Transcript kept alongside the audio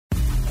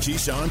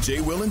Keyshawn,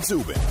 J. Will, and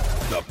Zubin,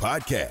 the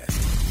podcast.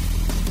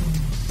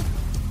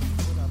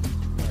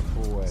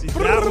 See,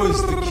 that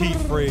was the key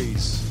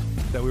phrase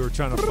that we were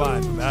trying to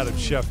find from Adam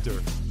Schefter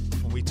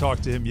when we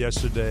talked to him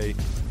yesterday.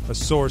 A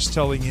source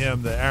telling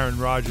him that Aaron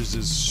Rodgers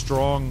is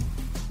strong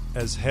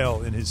as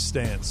hell in his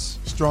stance.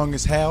 Strong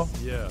as hell?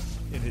 Yeah,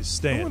 in his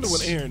stance. I wonder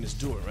what Aaron is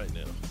doing right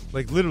now.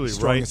 Like literally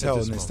Strong right as hell at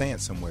this in his moment.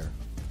 stance somewhere.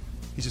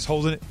 He's just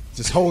holding it.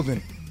 Just holding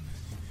it.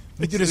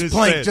 He did his in his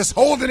plank, stance. just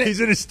holding it. He's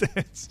in his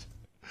stance.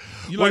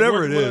 You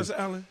Whatever like it working is. with us,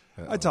 Alan?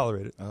 I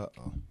tolerate it.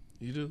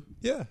 You do?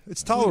 Yeah,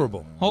 it's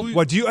tolerable.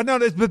 What do you? No,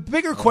 the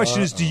bigger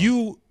question is: do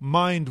you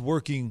mind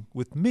working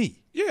with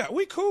me? Yeah,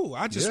 we cool.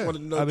 I just want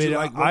to know. I mean, you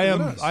like I working am.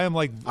 with us. I am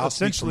like I'll speak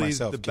for essentially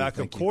myself, the Keith. backup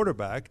Thank you.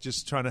 quarterback,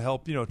 just trying to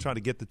help. Trying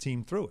to get the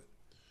team through it.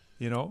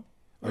 You know.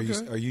 Are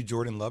you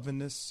Jordan loving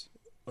this?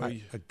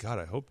 God,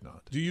 I hope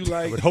not. Do you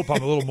I like? would hope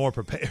I'm a little more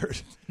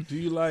prepared. Do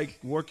you like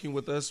working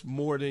with us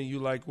more than you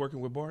like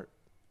working with Bart?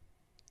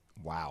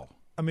 Wow.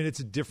 I mean, it's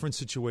a different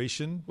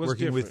situation What's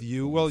working with different?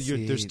 you. Well,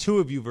 See. there's two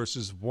of you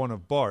versus one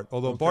of Bart.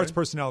 Although Bart's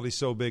personality is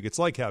so big, it's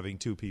like having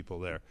two people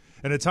there.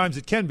 And at times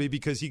it can be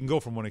because he can go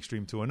from one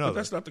extreme to another. But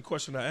that's not the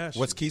question I asked.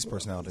 What's Keith's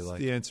personality like?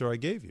 The answer I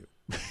gave you.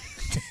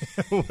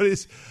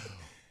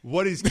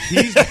 What is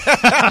Key's?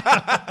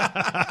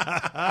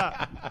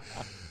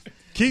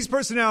 Key's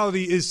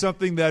personality is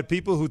something that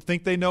people who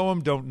think they know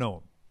him don't know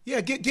him.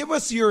 Yeah, give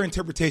us your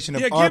interpretation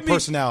of our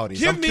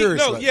personalities. I'm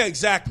curious. Yeah,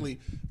 exactly.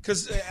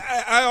 Because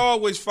I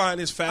always find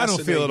this I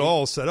fascinating. don't feel at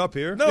all set up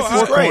here. No, It's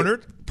I'm four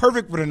cornered.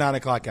 Perfect for the 9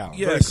 o'clock hour.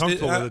 Yes, Very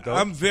comfortable with it, though.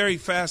 I'm very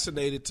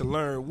fascinated to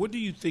learn. What do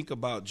you think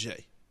about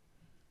Jay?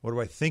 What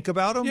do I think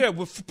about him? Yeah,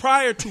 well,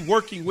 prior to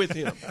working with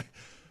him.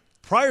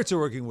 Prior to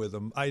working with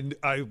him,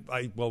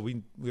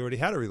 we already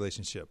had a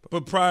relationship.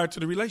 But prior to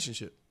the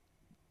relationship.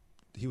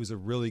 He was a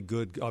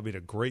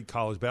great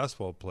college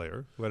basketball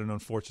player who had an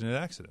unfortunate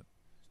accident.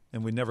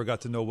 And we never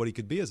got to know what he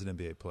could be as an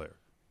NBA player.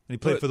 And he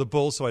played for the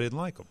Bulls, so I didn't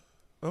like him.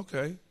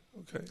 Okay.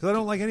 Because I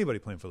don't like anybody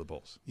playing for the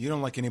Bulls. You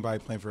don't like anybody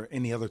playing for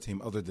any other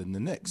team other than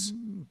the Knicks.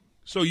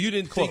 So you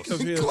didn't think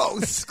of him.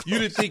 Close. You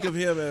didn't think of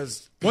him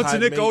as Once a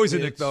Knick, always a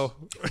Knick, though.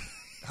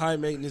 High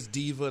maintenance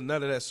diva,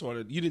 none of that sort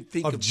of. You didn't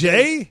think Of of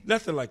Jay?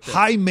 Nothing like that.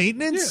 High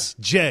maintenance?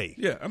 Yeah. Jay.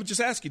 Yeah, I'm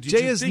just asking. Did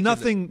Jay you is think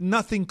of it?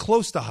 nothing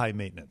close to high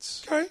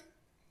maintenance. Okay.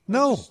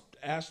 No.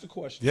 Ask the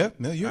question. Yeah,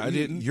 no, I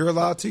didn't. You're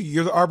allowed to.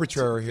 You're the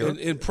arbitrator here.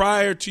 And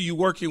prior to you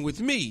working with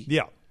me,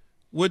 Yeah.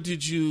 what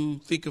did you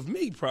think of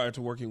me prior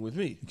to working with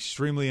me?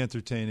 Extremely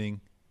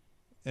entertaining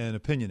and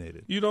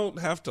opinionated. You don't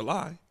have to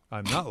lie.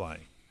 I'm not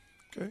lying.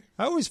 Okay.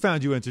 I always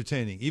found you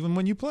entertaining, even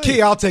when you played.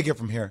 Key, I'll take it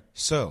from here.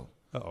 So,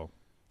 Uh-oh.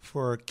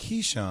 for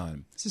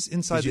Keyshawn, Is this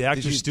inside did the you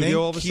actor's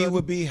studio all of a think Key sudden?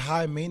 would be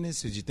high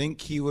maintenance? Did you think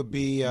Key would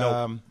be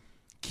Nope.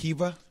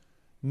 Kiva?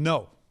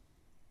 No.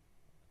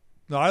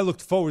 No, I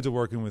looked forward to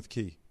working with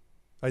Key.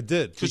 I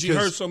did. Because you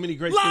heard so many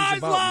great things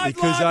about me.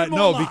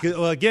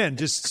 Because again,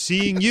 just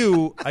seeing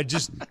you, I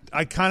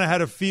kind of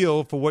had a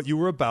feel for what you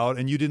were about,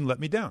 and you didn't let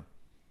me down.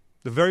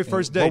 The very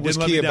first day, What was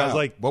didn't let Key me down. I was about?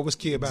 like, What was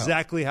Key about?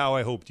 exactly how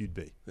I hoped you'd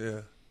be.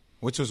 Yeah.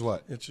 Which was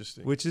what?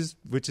 Interesting. Which is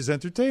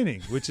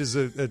entertaining. Which is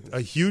a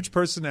huge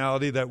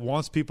personality that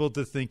wants people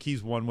to think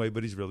he's one way,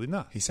 but he's really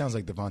not. He sounds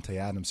like Devontae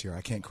Adams here.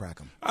 I can't crack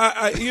him.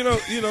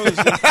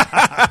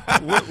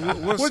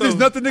 There's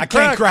nothing to I crack.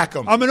 can't crack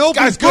him. I'm an This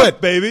open guy's book,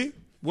 good. baby.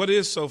 What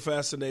is so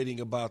fascinating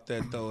about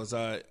that, though, is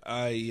I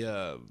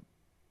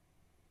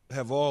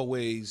have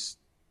always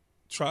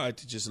tried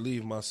to just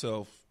leave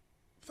myself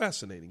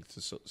fascinating,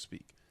 so to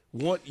speak.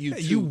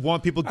 You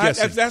want people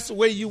guessing. If that's the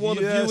way you want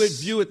to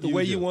view it the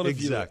way you do. want to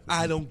view it. Exactly.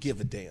 I don't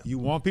give a damn. You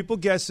want people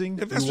guessing.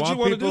 If that's you what want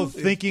you want to people do,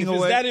 thinking if away.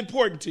 it's that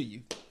important to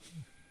you.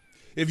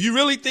 If you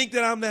really think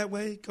that I'm that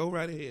way, go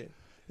right ahead.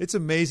 It's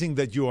amazing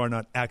that you are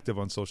not active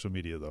on social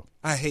media, though.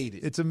 I hate it.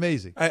 It's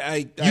amazing.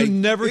 You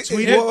never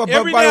tweet.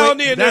 Every now and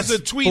then there's a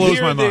that tweet blows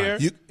here my and mind.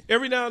 there.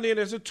 Every now and then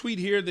there's a tweet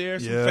here and there,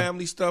 some Yeah.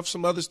 family stuff,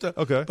 some other stuff.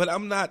 Okay. But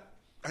I'm not,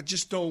 I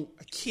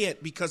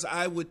can't because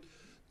I would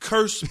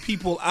curse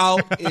people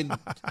out and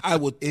I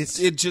would, it's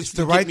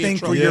the right thing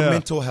for your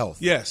mental health.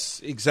 Yes,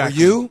 For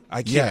exactly. you, I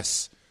can't.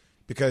 yes.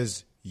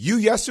 Because you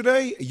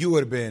yesterday, you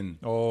would have been.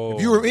 Oh.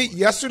 If you were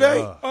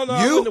yesterday, Oh, no,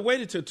 I wouldn't have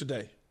waited till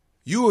today.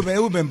 you would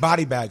have been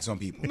body bags on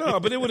people. No,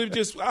 but it would have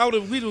just, I'd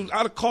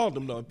have called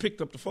them though and picked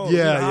up the phone.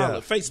 Yeah, yeah.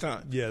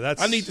 FaceTime. Yeah,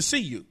 I need to see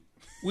you.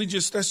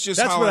 That's That's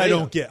how what I am.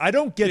 don't get. I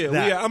don't get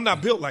that. I'm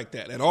not built like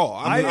that at all.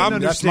 I didn't I'm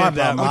understand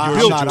that. problem. when I'm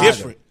you were not built either.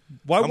 different.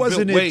 Why I'm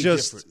wasn't built way it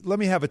just different. let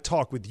me have a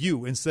talk with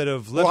you instead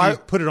of let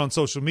me put it on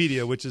social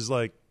media, which is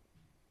like,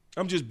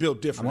 I'm just built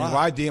I different. mean,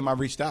 why DM? I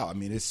reached out. I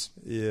mean,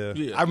 yeah.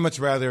 I'd much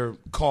rather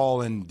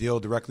call and deal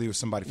directly with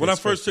somebody. When I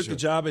face-to-face, first took the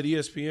job at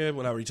ESPN,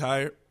 when I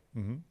retired,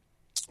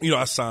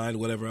 I signed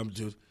whatever I'm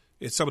doing.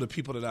 And some of the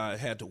people that I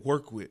had to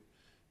work with,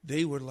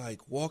 they were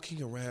like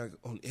walking around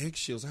on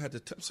eggshells. I had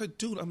to I said,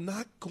 dude, I'm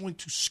not going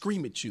to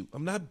scream at you.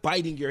 I'm not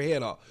biting your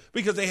head off.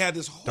 Because they had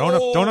this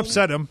whole... Don't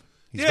upset him.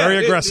 He's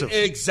very aggressive.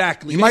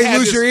 Exactly. You They might had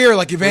lose this- your ear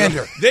like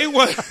Evander. They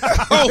were...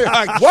 Oh,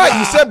 my God. What?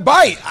 You said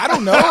bite. I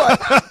don't know.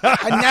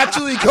 I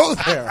naturally go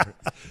there.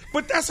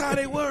 But that's how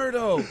they were,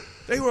 though.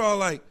 They were all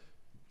like,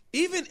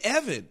 even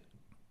Evan,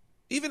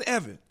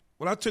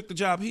 when I took the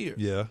job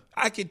here,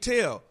 I could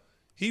tell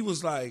he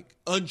was like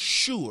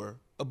unsure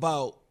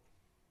about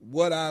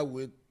what I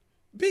would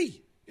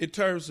be in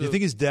terms of. You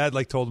think his dad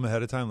like told him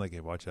ahead of time, like, "Hey,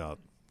 watch out"?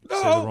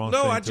 No.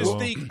 I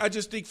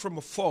just think from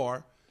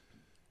afar,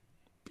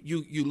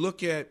 you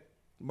look at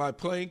my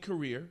playing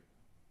career,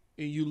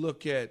 and you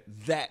look at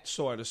that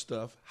sort of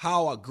stuff,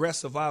 how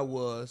aggressive I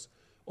was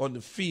on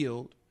the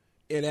field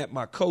and at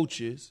my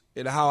coaches,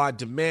 and how I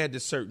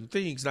demanded certain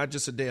things, not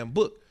just a damn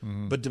book,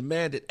 but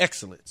demanded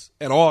excellence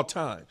at all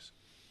times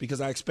because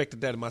I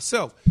expected that of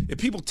myself. If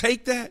people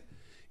take that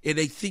and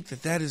they think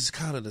that that is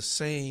kind of the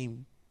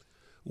same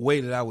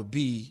way that I would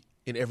be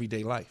in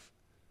everyday life,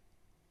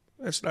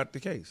 that's not the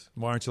case.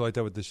 Why aren't you like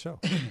that with this show?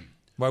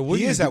 Why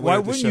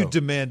wouldn't you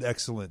demand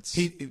excellence?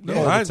 All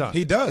the time?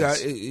 He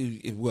does.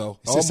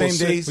 It's the same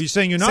days. You're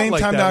saying you're not same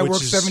like time that, I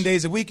work 7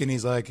 days a week, and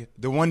he's like,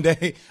 the one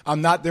day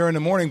I'm not there in the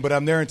morning, but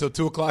I'm there until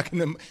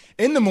 2:00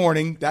 in the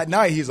morning. That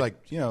night, he's like,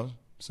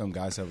 some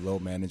guys have low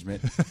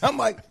management. I'm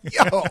like,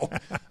 yo.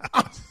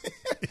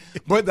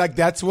 But like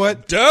that's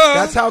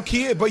how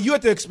Key is. But you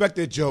have to expect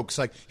the jokes.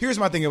 Like, here's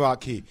my thing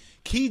about Key.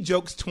 Key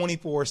jokes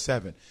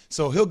 24/7,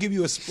 so he'll give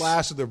you a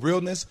splash of the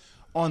realness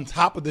on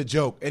top of the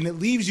joke, and it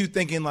leaves you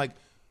thinking like,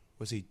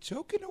 was he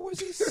joking or was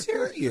he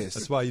serious?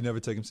 That's why you never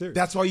take him serious.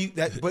 That's why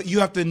but you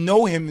have to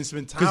know him and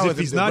spend time with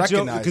him to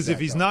recognize because if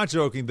he's not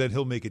joking, then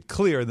he'll make it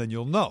clear, and then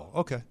you'll know.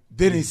 Okay,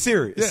 then he's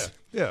serious.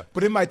 Yeah.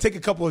 But it might take a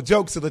couple of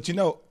jokes to let you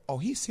know, oh,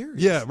 he's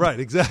serious. Yeah, right,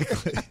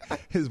 exactly.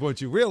 Is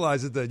once you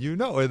realize it, then you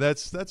know, and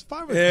that's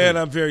fine with me. And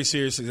I'm very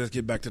serious. Let's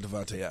get back to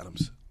Davante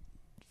Adams.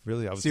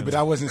 Really, but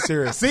I wasn't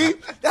serious. See,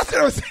 that's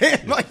what I'm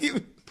saying. Like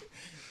you.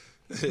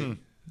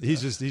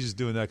 He's just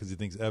doing that because he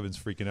thinks Evan's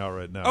freaking out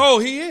right now. Oh,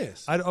 he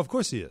is. Of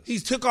course he is. He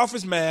took off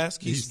his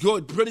mask. He's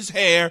put his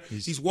hair.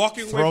 He's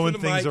walking away from the mic.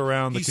 Throwing things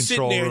around the control room. He's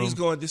sitting there and he's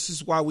going, this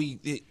is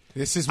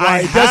why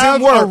it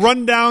doesn't work. A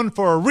rundown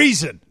for a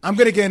reason. I'm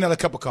going to get another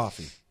cup of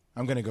coffee.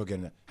 I'm going to go get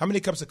another. How many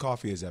cups of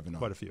coffee is Evan on?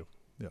 Quite a few,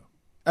 yeah.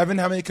 Evan,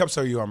 how many cups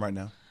are you on right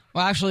now?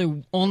 Well,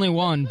 actually, only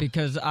one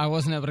because I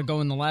wasn't able to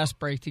go in the last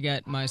break to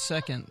get my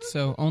second,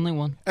 so only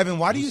one. Evan,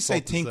 why do you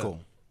say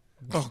tinkle?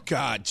 Oh,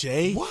 God,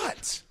 Jay.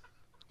 What?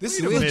 This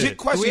is a legit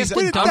question.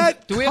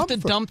 Do we have to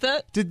dump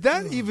that? Did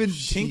that even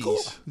tinkle?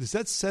 Is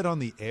that said on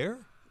the air?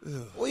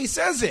 Well, he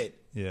says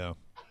it. Yeah.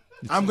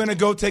 I'm going to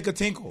go take a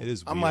tinkle. It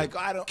is weird. I'm like,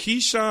 I don't.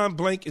 Keyshawn,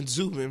 Blank, and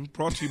Zubin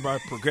brought to you by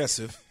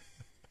Progressive.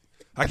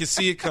 I can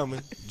see it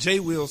coming. Jay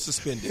Will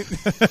suspended.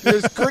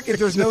 There's cricket.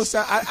 There's no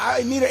sound.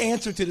 I need an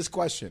answer to this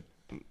question.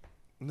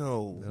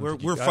 No,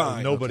 we're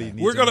fine. Nobody needs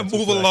We're going to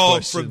move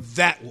along from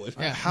that one.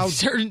 Yeah. How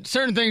certain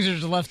things are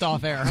just left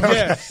off air.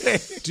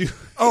 Yeah.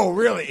 Oh,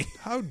 really?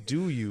 How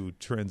do you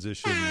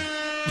transition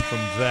from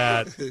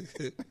that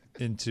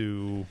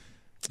into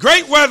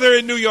great weather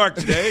in New York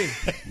today?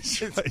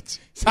 It's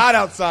hot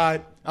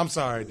outside. I'm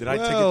sorry. Did I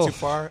take it too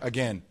far?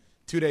 Again,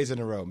 2 days in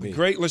a row. Me.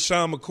 Great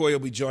LeSean McCoy will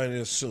be joining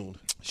us soon.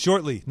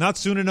 Shortly. Not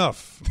soon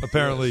enough,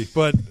 apparently.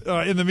 But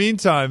in the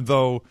meantime,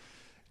 though,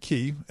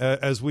 Key,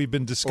 as we've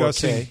been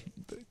discussing.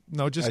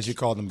 No, just as you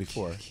called him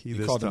before.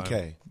 You called him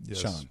K.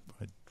 Yes, Sean.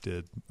 I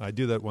did. I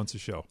do that once a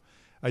show.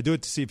 I do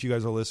it to see if you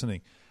guys are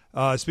listening.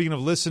 Speaking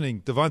of listening,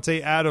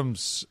 Davante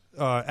Adams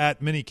at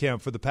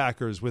minicamp for the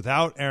Packers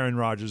without Aaron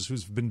Rodgers,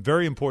 who's been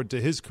very important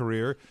to his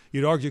career.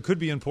 You'd argue could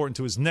be important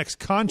to his next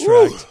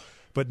contract,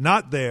 but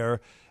not there.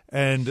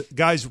 And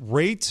guys,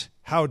 rate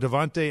how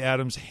Davante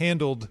Adams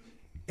handled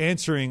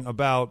answering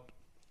about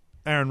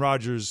Aaron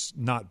Rodgers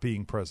not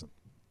being present.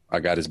 I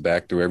got his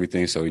back through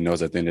everything, so he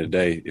knows at the end of the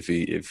day,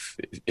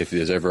 if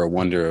there's ever a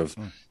wonder of,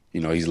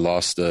 he's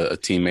lost a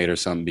teammate or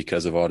something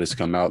because of all this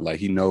come out, like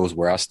he knows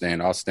where I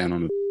stand. I'll stand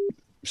on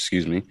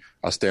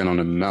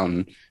the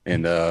mountain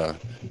and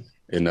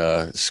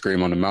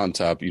scream on the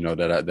mountaintop,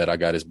 that I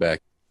got his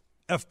back.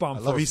 F-bomb. I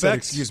love he said,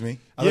 excuse me.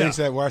 I love he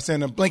said, where I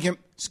stand on blinking,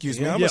 excuse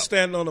me. I'm going to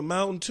stand on the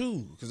mountain,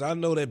 too, because I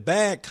know that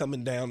bag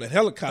coming down, that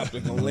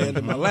helicopter going to land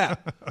in my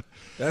lap.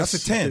 That's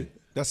a 10.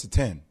 That's a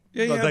 10.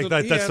 Yeah,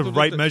 that's the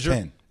right measure?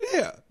 10.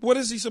 Yeah. What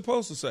is he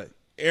supposed to say?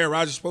 Aaron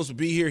Rodgers supposed to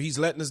be here. He's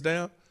letting us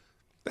down.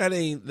 That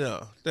ain't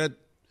that.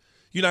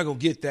 You're not gonna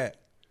get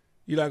that.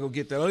 You're not gonna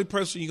get that. The only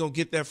person you're gonna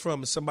get that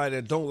from is somebody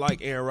that don't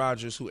like Aaron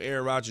Rodgers, who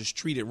Aaron Rodgers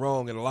treated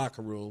wrong in the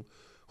locker room,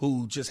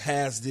 who just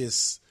has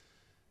this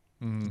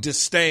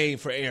disdain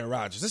for Aaron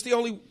Rodgers. That's the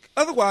only.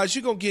 Otherwise,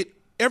 you're gonna get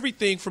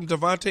everything from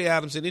Davante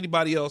Adams and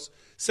anybody else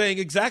saying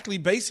exactly,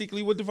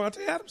 basically what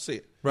Davante Adams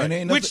said,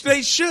 right? Which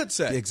they should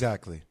say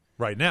exactly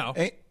right now.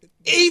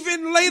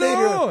 Even later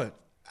on.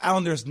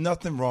 Alan, there's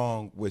nothing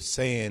wrong with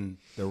saying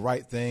the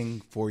right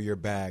thing for your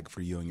bag for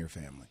you and your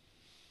family.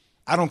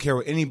 I don't care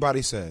what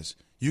anybody says.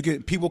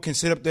 People can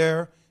sit up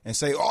there and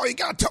say, "Oh, you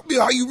gotta tell me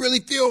how you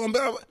really feel."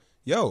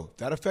 Yo,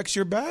 that affects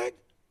your bag.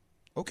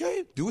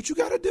 Okay, do what you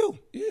gotta do.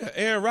 Yeah,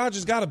 Aaron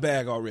Rodgers got a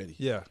bag already.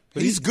 Yeah,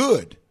 but he's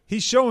good.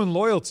 He's showing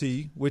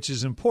loyalty, which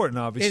is important,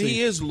 obviously. And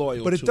he is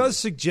loyal, but it does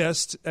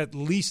suggest, at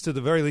least to the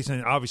very least,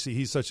 and obviously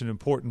he's such an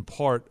important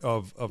part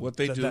of what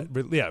they do.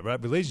 That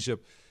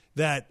relationship.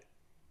 that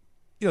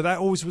that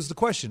always was the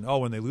question. Oh,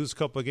 when they lose a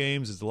couple of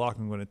games, is the locker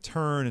room going to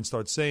turn and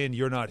start saying,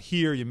 you're not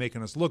here, you're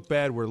making us look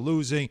bad, we're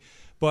losing?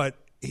 But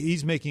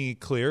he's making it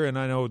clear, and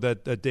I know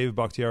that David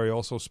Bakhtiari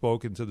also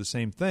spoke into the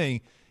same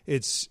thing.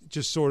 It's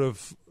just sort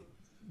of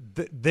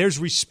there's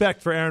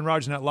respect for Aaron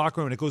Rodgers in that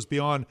locker room, and it goes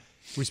beyond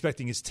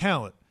respecting his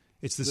talent.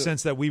 It's the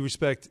sense that we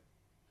respect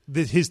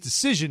his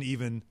decision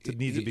even to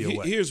need to be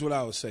away. Here's what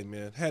I would say,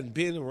 man. Hadn't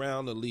been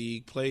around the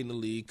league, played in the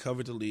league,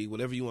 covered the league,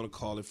 whatever you want to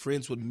call it,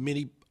 friends with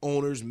many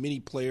owners, many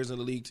players in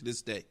the league to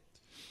this day.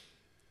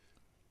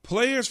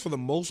 Players, for the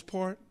most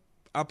part,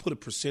 I put a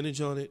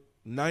percentage on it,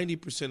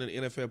 90% of the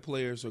NFL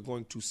players are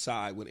going to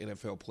side with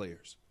NFL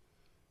players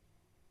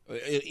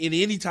in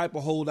any type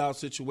of holdout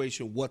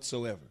situation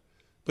whatsoever.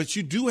 But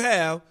you do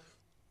have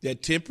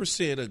that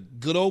 10%, a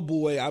good old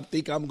boy, I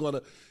think I'm going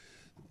to,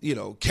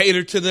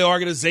 cater to the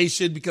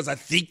organization because I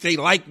think they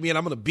like me and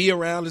I'm going to be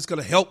around. It's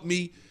going to help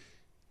me.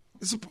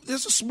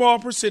 There's a small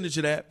percentage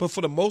of that, but for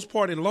the most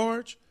part in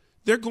large,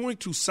 they're going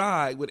to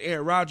side with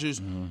Aaron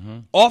Rodgers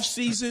off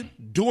season,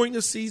 during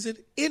the season,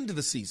 into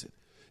the season.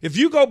 If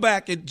you go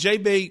back, and Jay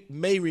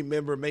may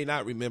remember, may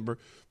not remember,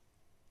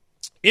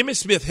 Emmitt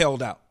Smith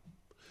held out.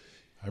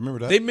 I remember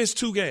that. They missed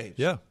 2 games.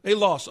 Yeah. They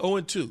lost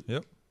 0-2.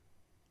 Yep.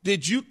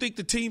 Did you think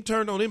the team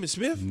turned on Emmitt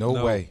Smith?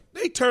 No way.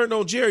 They turned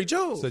on Jerry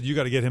Jones. Said you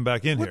got to get him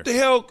back in here. What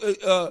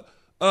the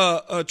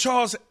hell?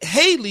 Charles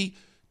Haley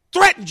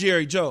threatened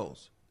Jerry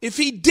Jones. If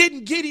he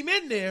didn't get him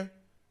in there,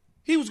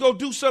 he was going to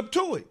do something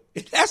to him.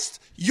 And that's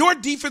your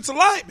defensive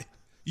lineman,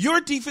 your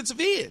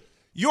defensive end,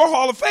 your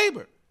Hall of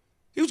Famer.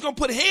 He was going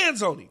to put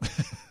hands on him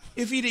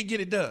if he didn't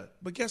get it done.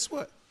 But guess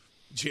what?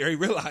 Jerry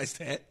realized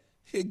that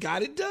and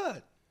got it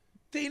done.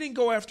 They didn't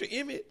go after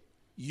Emmitt.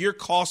 You're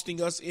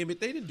costing us, Emmitt.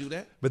 They didn't do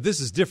that. But this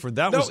is different.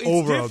 That was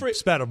over a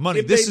spat of money.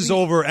 If This is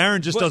over.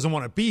 Aaron just doesn't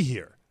want to be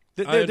here.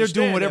 They're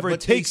doing whatever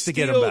it takes to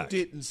get him back. They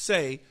still didn't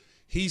say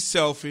he's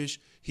selfish.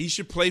 He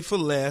should play for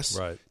less.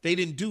 Right. They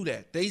didn't do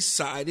that. They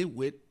sided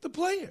with the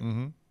player.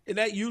 Mm-hmm. And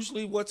that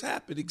usually what's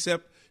happened,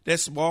 except that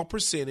small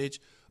percentage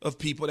of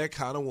people that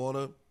kind of want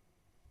to,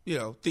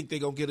 think they're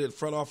going to get a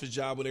front office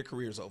job when their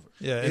career's over.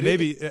 Yeah, and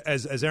maybe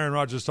as Aaron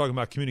Rodgers was talking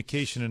about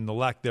communication and the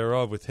lack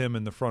thereof with him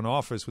in the front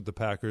office with the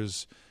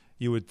Packers,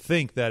 you would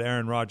think that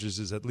Aaron Rodgers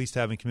is at least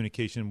having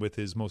communication with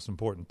his most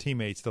important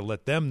teammates to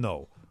let them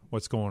know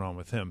what's going on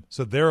with him.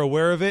 So they're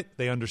aware of it,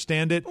 they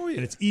understand it, and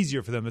it's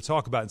easier for them to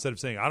talk about instead of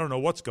saying, I don't know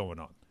what's going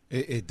on.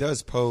 It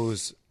does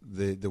pose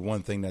the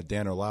one thing that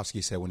Dan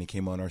Orlovsky said when he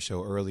came on our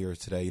show earlier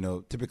today.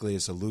 Typically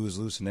it's a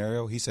lose-lose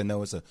scenario. He said,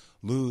 no, it's a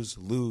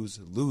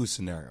lose-lose-lose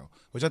scenario,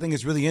 which I think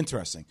is really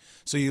interesting.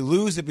 So you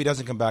lose if he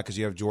doesn't come back because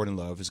you have Jordan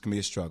Love. It's going to be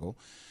a struggle.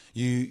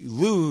 You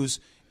lose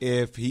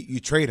if you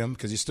trade him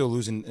because you're still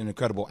losing an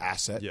incredible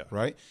asset,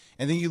 right?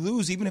 And then you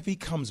lose even if he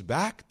comes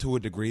back to a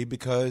degree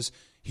because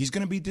he's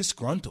going to be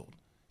disgruntled.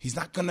 He's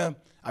not going to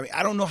 –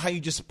 I don't know how you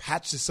just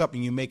patch this up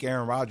and you make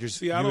Aaron Rodgers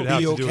be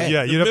okay.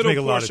 Yeah, you'd have to make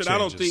a lot of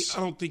changes. I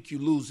don't think you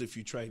lose if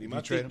you trade him.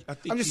 I think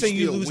I'm just saying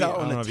you lose out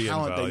on the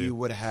talent that you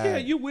would have. Yeah,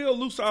 you will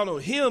lose out on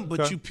him,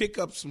 but you pick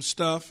up some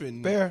stuff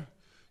and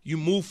you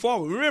move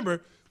forward.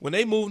 Remember, when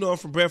they moved on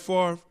from Brett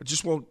Favre, I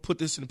just want to put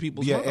this in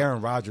people's mind.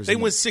 Aaron Rodgers. They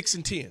went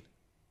 6-10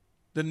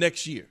 the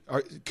next year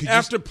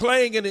after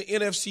playing in the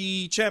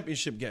NFC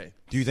Championship game.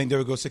 Do you think they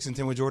would go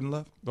 6-10 with Jordan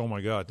Love? Oh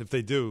my God! If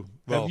they do,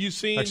 well, have you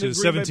seen actually,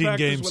 the Green Bay 17 Packers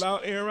games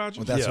without Aaron Rodgers?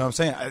 Well, that's what I'm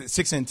saying.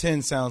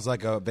 6-10 sounds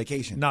like a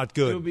vacation. Not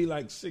good. It'll be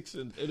like 6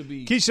 and it'll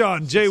be.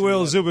 Keyshawn, J.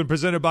 Will Zubin,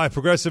 presented by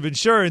Progressive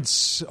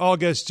Insurance. All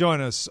guests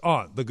join us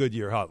on the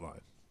Goodyear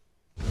Hotline.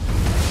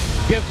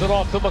 Gives it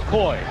off to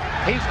McCoy.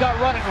 He's got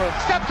running room.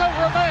 Steps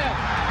over a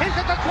man. He's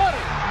at the 20.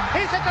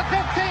 He's at the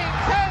 15,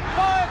 10,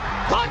 5.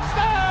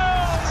 Touchdown!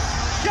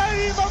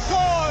 Jay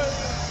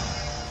McCoy!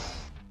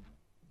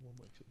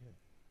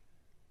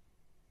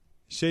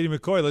 Shady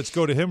McCoy, let's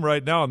go to him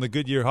right now on the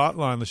Goodyear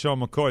Hotline.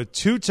 LeSean McCoy,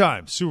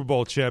 2-time Super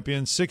Bowl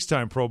champion,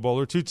 6-time Pro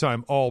Bowler,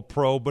 2-time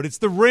All-Pro. But it's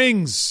the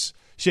rings,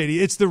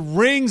 Shady. It's the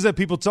rings that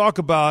people talk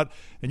about,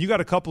 and you got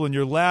a couple in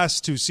your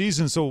last 2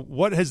 seasons. So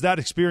what has that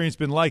experience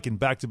been like in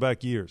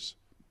back-to-back years?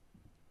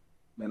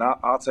 Man,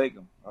 I'll take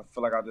them. I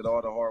feel like I did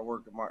all the hard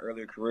work of my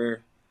earlier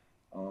career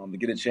to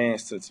get a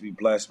chance to be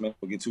blessed, man,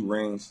 to get 2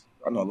 rings.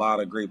 I know a lot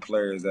of great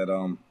players that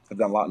have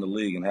done a lot in the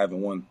league and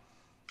haven't won.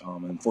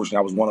 Unfortunately,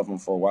 I was one of them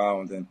for a while,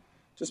 and then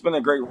just been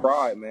a great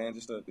ride, man.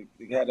 Just to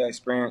have that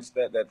experience,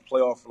 that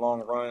playoff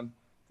long run,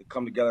 to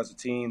come together as a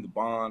team, to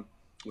bond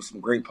with some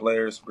great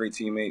players, some great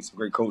teammates, some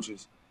great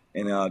coaches,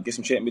 and get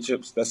some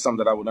championships. That's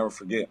something that I will never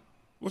forget.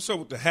 What's up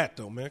with the hat,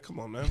 though, man? Come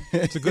on, man.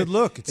 It's a good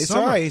look. It's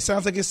all right. It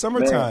sounds like it's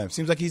summertime. Man.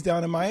 Seems like he's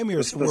down in Miami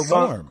or somewhere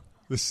warm.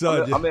 The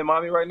sun. I'm in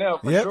Miami right now,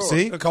 for yep, sure.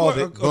 See? Called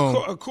it. Boom.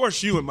 Of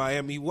course you in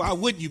Miami. Why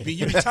wouldn't you be?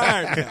 You're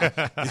retired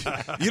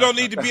now. You don't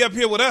need to be up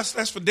here with us.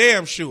 That's for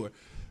damn sure.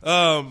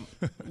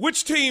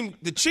 Which team,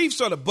 the Chiefs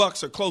or the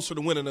Bucs, are closer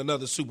to winning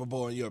another Super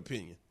Bowl in your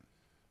opinion?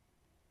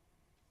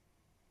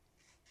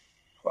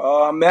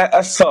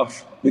 That's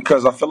tough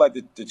because I feel like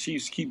the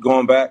Chiefs keep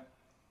going back.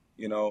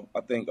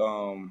 I think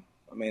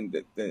I mean,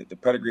 the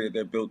pedigree that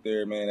they're built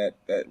there, man,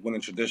 that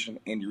winning tradition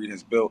Andy Reid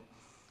has built.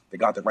 They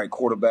got the right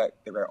quarterback.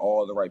 They got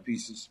all the right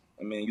pieces.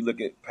 I mean, you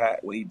look at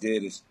Pat, what he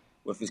did is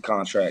with his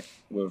contract,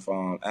 with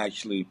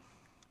actually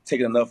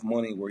taking enough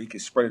money where he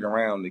could spread it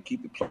around to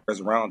keep the players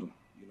around him.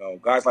 You know,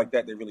 guys like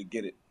that, they really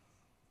get it.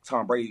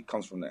 Tom Brady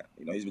comes from that.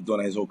 You know, he's been doing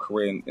that his whole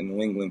career in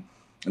New England.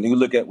 And then you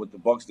look at what the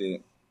Bucs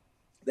did.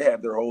 They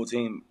have their whole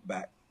team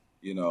back,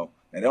 you know.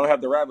 And they don't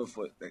have the rabbit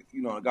foot that,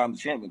 you know, got them the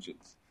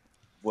championships.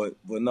 But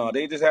no,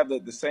 they just have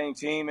the same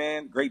team,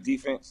 man. Great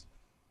defense.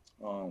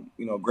 You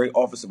know, great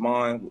offensive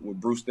mind with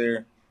Bruce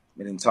there,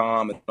 and then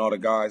Tom and all the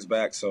guys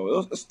back.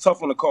 So it's a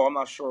tough one to call. I'm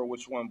not sure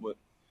which one, but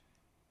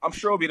I'm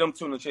sure it'll be them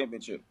two in the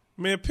championship.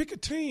 Man, pick a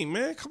team,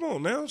 man. Come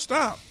on now.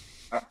 Stop.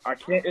 I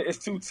can't. It's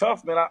too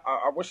tough, man.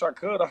 I wish I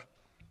could.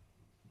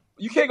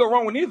 You can't go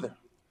wrong with either.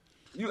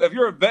 If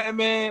you're a betting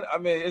man, I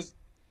mean, it's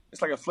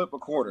like a flip a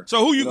quarter.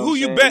 So who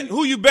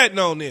you betting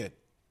on then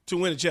to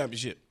win the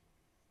championship?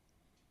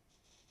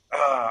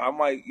 I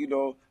might, you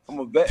know, if I'm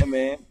a betting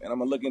man and I'm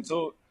gonna look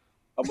into it,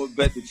 I'm gonna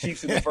bet the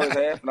Chiefs in the first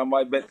half, and I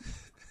might bet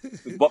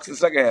the Bucs in the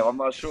second half. I'm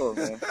not sure,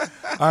 man.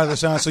 All right,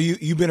 LeSean. So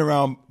you've been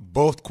around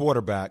both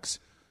quarterbacks.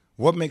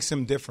 What makes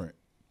them different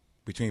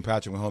between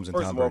Patrick Mahomes and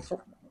Tom Brady?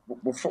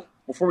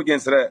 Before we get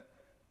into that,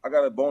 I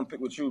got a bone to pick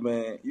with you,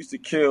 man. Used to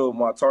kill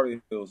my Tar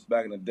Heels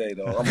back in the day,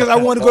 though. Because I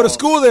wanted to go to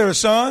school there,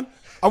 LeSean.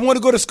 I wanted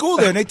to go to school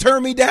there, and they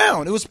turned me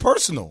down. It was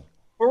personal.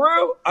 For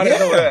real? I didn't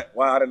know that.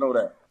 Wow, I didn't know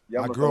that.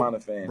 Yeah, I'm a Carolina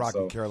fan.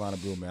 Rocking Carolina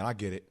Blue, man. I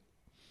get it.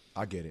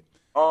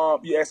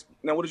 You asked,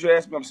 now, what did you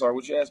ask me? I'm sorry.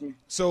 What did you ask me?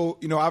 So,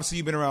 you know, obviously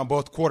you've been around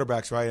both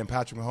quarterbacks, right, and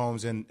Patrick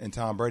Mahomes and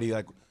Tom Brady.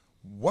 Like,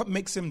 what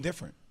makes them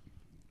different?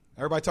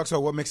 Everybody talks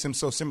about what makes them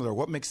so similar.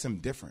 What makes them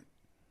different?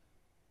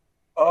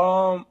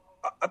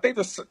 I think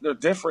they're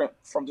different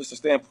from just the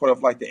standpoint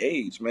of, like, the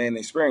age, man, the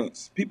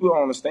experience. People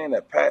don't understand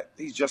that Pat,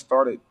 he's just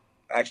starting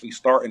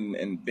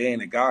and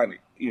being a guy,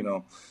 you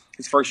know.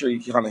 His first year,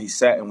 he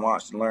sat and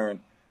watched and learned.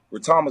 Where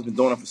Tom has been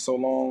doing it for so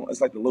long,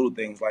 it's like the little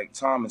things. Like,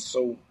 Tom is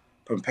so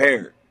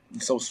prepared.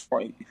 He's so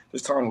smart.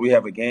 There's times we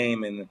have a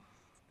game and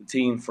the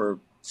team for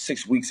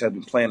 6 weeks has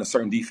been playing a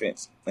certain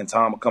defense, and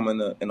Tom will come in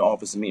the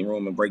office and meeting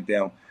room and break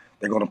down.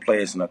 They're going to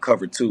play us in a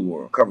cover 2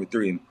 or a cover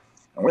 3, and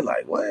we're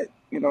like, what?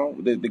 You know,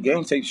 the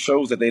game tape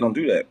shows that they don't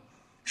do that.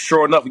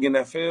 Sure enough, we get in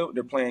that field,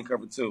 they're playing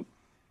cover 2.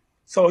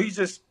 So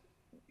the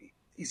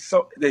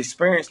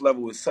experience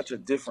level is such a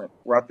different.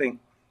 Where I think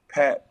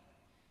Pat,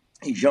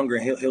 he's younger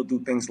and he'll do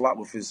things a lot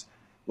with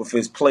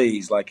his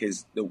plays, like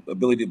the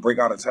ability to break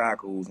out of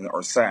tackles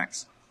or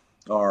sacks.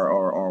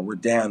 Or we're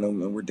down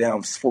and we're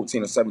down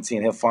 14 or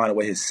 17. He'll find a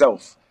way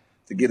himself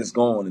to get us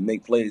going and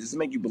make plays. Just to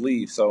make you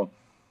believe. So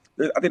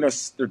I think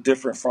they're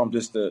different from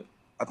just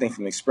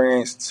from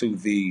experience to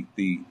the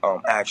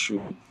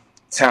actual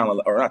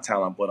talent, or not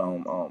talent, but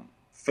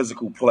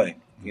physical play.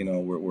 You know,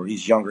 where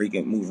he's younger, he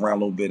can move around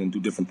a little bit and do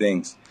different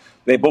things.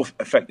 They both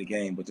affect the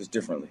game, but just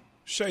differently.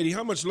 Shady,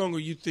 how much longer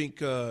you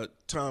think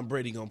Tom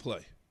Brady gonna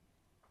play?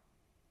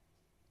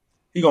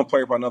 He's gonna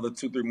play for another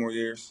 2-3 more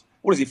years.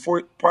 What is he?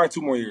 40, probably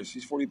 2 more years.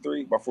 He's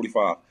 43, about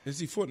 45. Is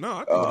he 40?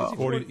 No, I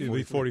think he'll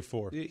be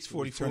 44. Yeah, he's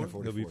 44.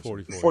 He'll be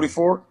 44.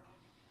 44.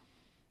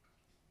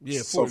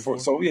 Yeah, 44.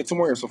 So 2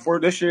 more years. So for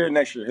this year,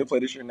 next year, he'll play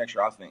this year, next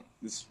year. I think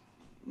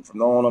from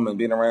knowing him and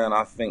being around,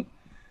 I think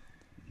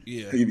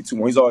he'll give you 2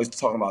 more. He's always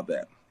talking about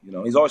that. You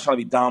know, he's always trying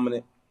to be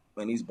dominant,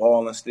 and he's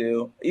balling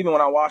still. Even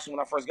when I watched him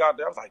when I first got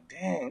there, I was like,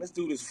 dang, this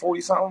dude is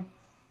 40 something.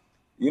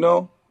 You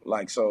know,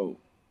 like, so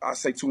I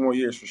say 2 more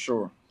years for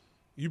sure.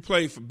 You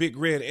played for Big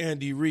Red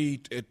Andy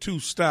Reid at 2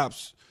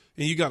 stops,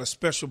 and you got a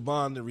special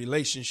bond and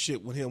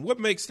relationship with him. What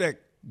makes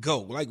that go?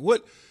 Like,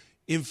 what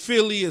in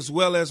Philly, as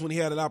well as when he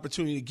had an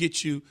opportunity to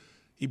get you,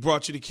 he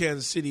brought you to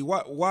Kansas City.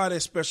 Why that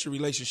special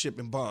relationship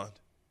and bond?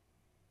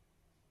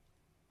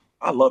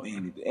 I love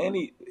Andy.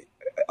 Andy,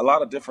 a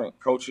lot of different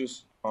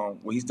coaches.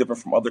 He's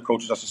different from other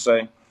coaches, I should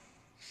say.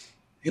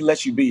 He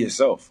lets you be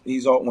yourself.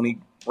 When he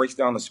breaks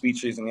down the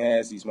speeches and he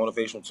has these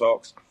motivational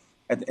talks,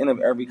 at the end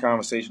of every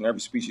conversation, every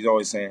speech, he's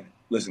always saying,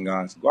 listen,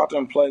 guys, go out there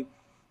and play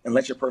and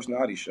let your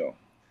personality show.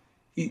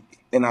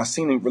 And I've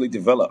seen him really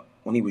develop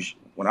when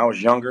I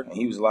was younger, and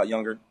he was a lot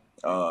younger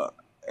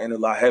and a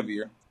lot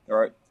heavier. All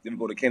right. Then we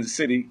go to Kansas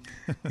City.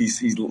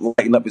 He's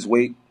lighting up his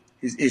weight.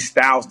 His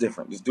style's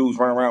different. This dude's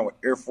running around with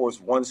Air Force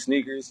One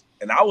sneakers.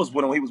 And I was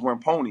with him, he was wearing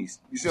ponies.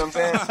 You see what I'm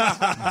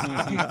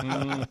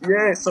saying?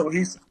 Yeah, so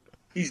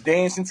he's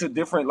dancing to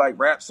different, like,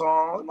 rap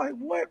songs. I'm like,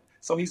 what?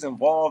 So he's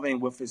involving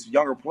with his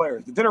younger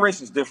players. The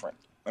generation is different.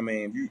 I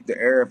mean,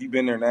 if you've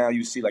been there now,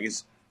 you see, like,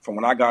 it's from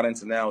when I got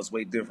into now, it's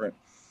way different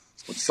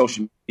with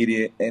social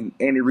media. And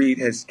Andy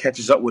Reid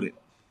catches up with it.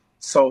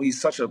 So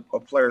he's such a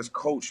player's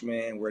coach,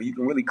 man, where you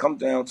can really come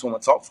down to him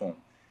and talk to him.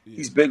 Yeah.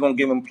 He's big on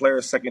giving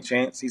players a second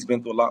chance. He's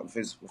been through a lot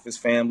with his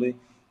family,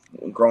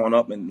 growing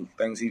up, and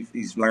things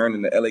he's learned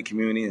in the LA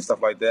community and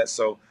stuff like that.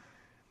 So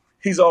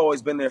he's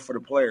always been there for the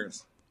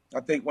players.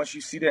 I think once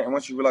you see that and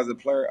once you realize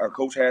our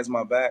coach has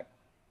my back,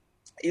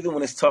 even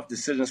when it's tough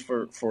decisions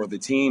for the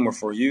team or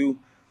for you,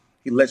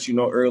 he lets you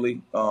know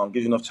early,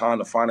 gives you enough time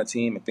to find a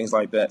team and things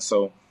like that.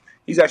 So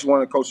he's actually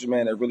one of the coaches,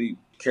 man, that really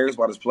cares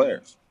about his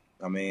players.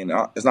 I mean,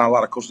 there's not a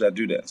lot of coaches that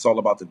do that. It's all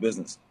about the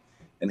business.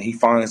 And he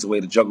finds a way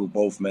to juggle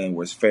both, man,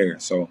 where it's fair.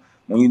 So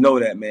when you know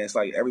that, man, it's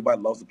like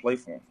everybody loves to play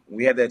for him. When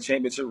we had that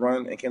championship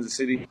run in Kansas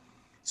City,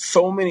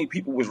 so many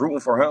people was rooting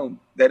for him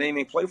that didn't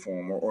even play for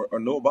him or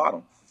know about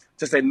him.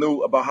 Just they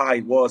knew about how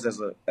he was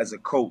as a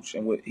coach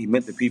and what he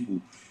meant to people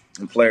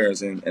and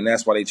players, and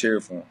that's why they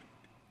cheered for him.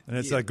 And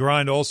it's that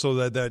grind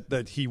also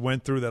that he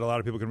went through that a lot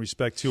of people can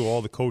respect too,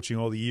 all the coaching,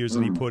 all the years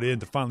that he put in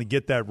to finally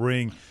get that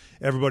ring.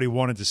 Everybody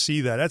wanted to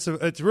see that.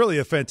 It's really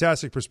a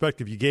fantastic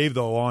perspective you gave,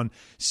 though, on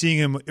seeing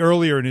him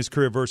earlier in his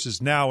career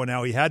versus now, and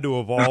how he had to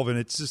evolve. And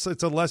it's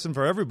a lesson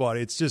for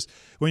everybody. It's just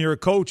when you're a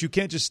coach, you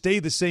can't just stay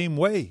the same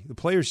way. The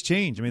players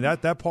change. I mean,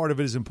 that part of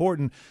it is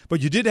important.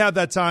 But you did have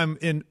that time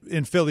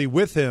in Philly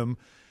with him.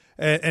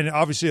 And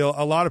obviously a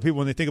lot of people,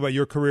 when they think about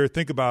your career,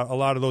 think about a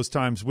lot of those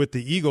times with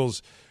the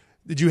Eagles.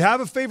 Did you have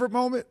a favorite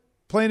moment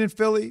playing in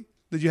Philly?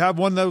 Did you have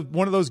one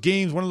of those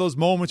games, one of those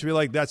moments where you're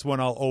like, that's one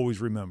I'll always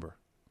remember?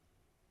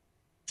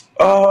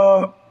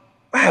 I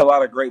had a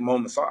lot of great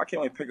moments. So I can't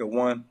only pick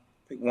one.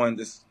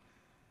 Just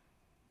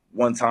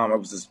one time. It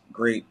was just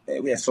great.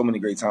 We had so many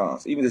great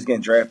times. Even just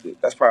getting drafted.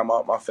 That's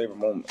probably my favorite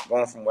moment.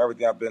 Going from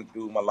everything I've been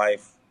through, my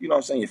life, you know what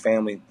I'm saying, your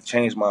family,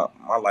 changed my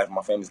life,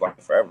 my family's life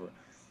forever.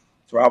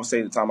 So I would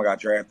say the time I got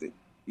drafted.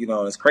 You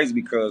know, it's crazy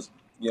because,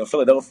 you know,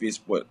 Philadelphia is,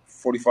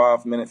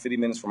 50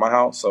 minutes from my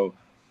house. So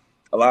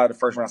a lot of the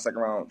first round, second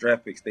round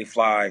draft picks, they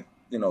fly,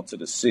 you know, to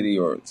the city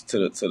or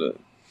to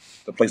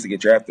the place to get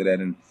drafted at.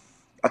 And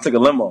I took a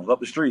limo up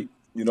the street,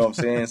 you know what I'm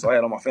saying? So I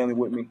had all my family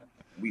with me.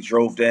 We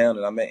drove down,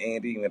 and I met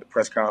Andy. We had a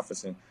press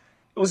conference, and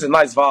it was a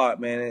nice vibe,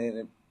 man,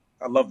 and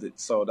I loved it.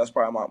 So that's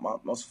probably my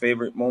most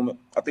favorite moment.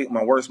 I think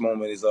my worst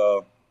moment is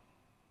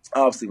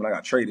obviously when I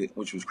got traded,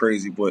 which was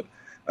crazy. But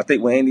I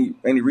think when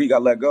Andy Reid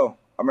got let go,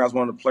 I remember I was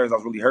one of the players I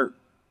was really hurt.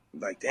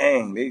 Like,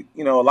 dang,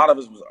 a lot of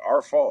it was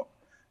our fault.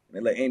 And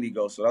they let Andy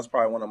go, so that's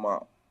probably one of my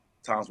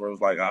times where it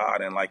was like, I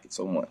didn't like it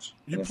so much.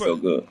 It didn't feel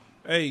good.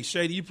 Hey,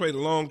 Shady, you played a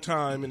long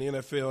time in the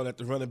NFL at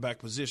the running back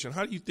position.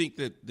 How do you think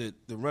that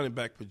the running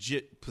back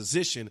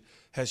position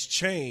has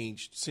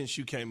changed since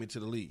you came into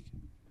the league?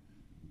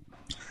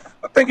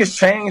 I think it's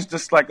changed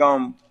just like,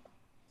 I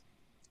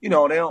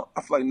feel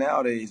like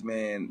nowadays,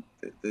 man,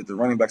 the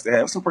running backs, they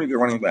have some pretty good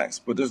running backs,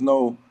 but there's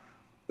not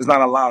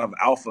a lot of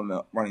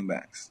alpha running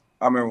backs.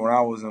 I remember when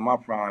I was in my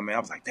prime, man, I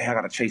was like, dang, I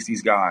got to chase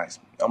these guys.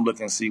 I'm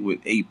looking to see what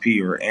AP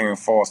or Aaron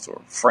Foster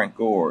or Frank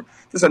Gore.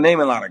 Just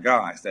naming a lot of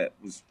guys that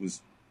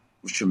was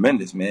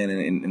tremendous, man,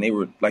 and they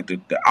were like the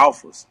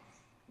alphas.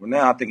 But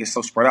now I think it's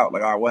so spread out.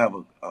 Like, all right, we'll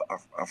have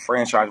a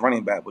franchise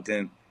running back, but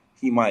then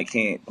he might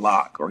can't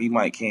block or he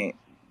might can't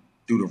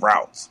do the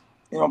routes.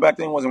 You know, back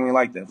then it wasn't really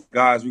like that.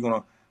 Guys, we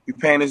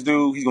paying this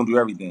dude, he's going to do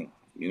everything.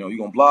 You know, you're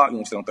going to block, you're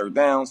going to stay on third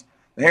downs.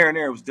 And here and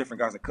there, it was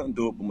different guys that couldn't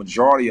do it, but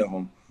majority of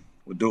them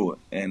would do it.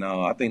 And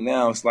I think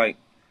now it's like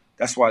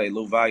that's why they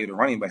low value the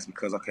running backs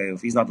because, okay,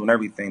 if he's not doing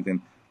everything,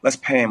 then let's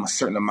pay him a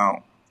certain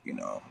amount, you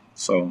know.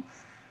 So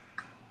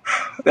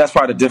that's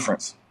probably the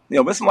difference. You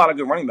know, but it's a lot of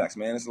good running backs,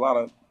 man. It's a lot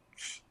of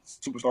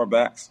superstar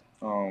backs.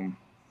 You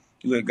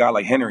look at a guy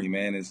like Henry,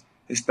 man. His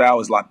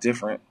style is a lot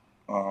different,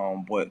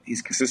 but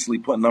he's consistently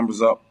putting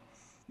numbers up,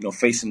 you know,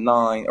 facing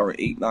 9 or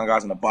 8, 9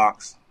 guys in the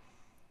box.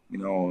 You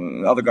know,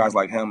 and other guys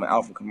like him,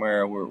 Alpha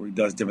Kamara, where he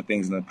does different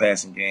things in the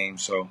passing game.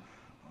 So,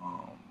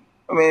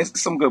 I mean,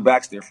 it's some good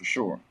backs there for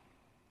sure.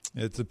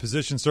 The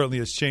position certainly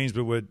has changed,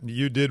 but what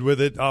you did with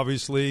it,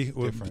 obviously,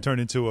 turned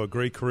into a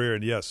great career.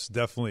 And, yes,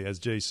 definitely, as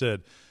Jay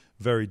said,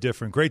 very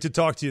different. Great to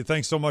talk to you.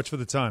 Thanks so much for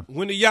the time.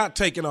 When the yacht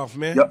taking off,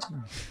 man? Yep.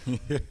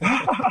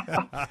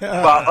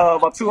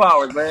 about 2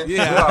 hours, man.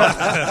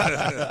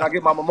 Yeah. I'll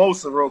get my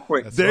mimosa real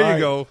quick. There you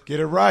go. Get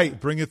it right.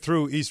 Bring it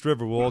through East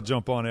River. We'll all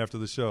jump on after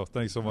the show.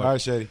 Thanks so much. All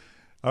right, Shady.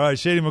 All right,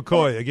 Shady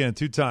McCoy, again,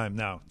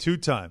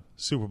 two-time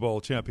Super Bowl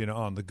champion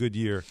on the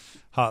Goodyear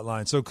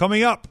Hotline. So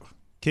coming up,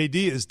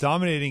 KD is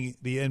dominating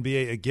the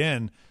NBA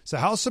again. So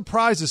how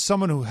surprised is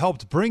someone who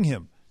helped bring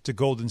him to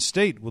Golden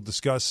State? We'll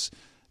discuss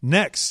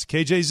next.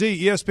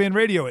 KJZ, ESPN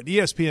Radio and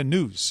ESPN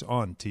News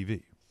on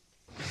TV.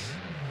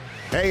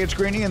 Hey, it's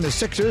Greeny, and the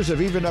Sixers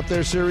have evened up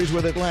their series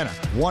with Atlanta.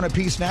 1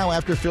 apiece now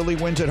after Philly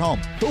wins at home.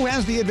 Who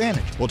has the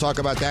advantage? We'll talk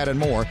about that and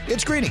more.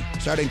 It's Greeny,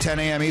 starting 10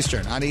 a.m.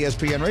 Eastern on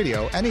ESPN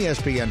Radio and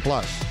ESPN+.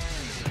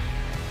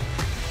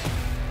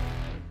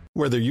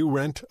 Whether you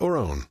rent or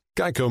own,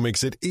 Geico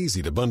makes it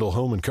easy to bundle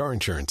home and car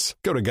insurance.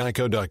 Go to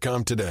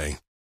geico.com today.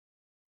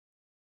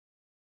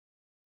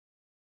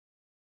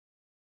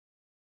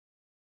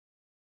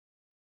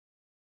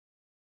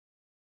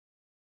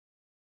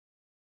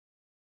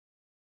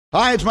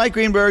 Hi, it's Mike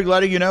Greenberg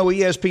letting you know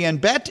ESPN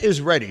Bet is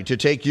ready to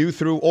take you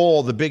through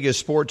all the biggest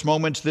sports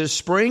moments this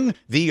spring.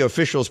 The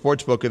official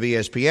sportsbook of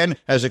ESPN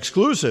has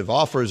exclusive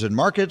offers and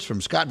markets from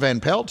Scott Van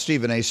Pelt,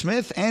 Stephen A.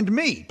 Smith, and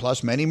me,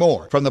 plus many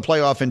more. From the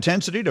playoff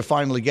intensity to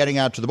finally getting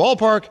out to the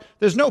ballpark,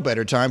 there's no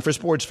better time for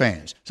sports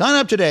fans. Sign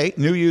up today.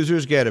 New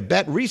users get a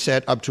bet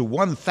reset up to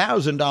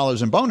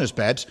 $1,000 in bonus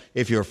bets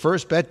if your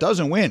first bet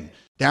doesn't win.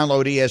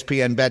 Download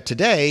ESPN Bet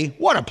today.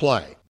 What a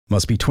play.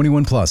 Must be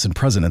 21 plus and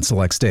present in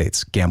select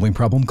states. Gambling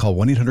problem? Call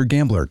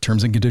 1-800-GAMBLER.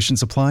 Terms and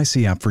conditions apply.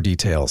 See app for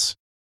details.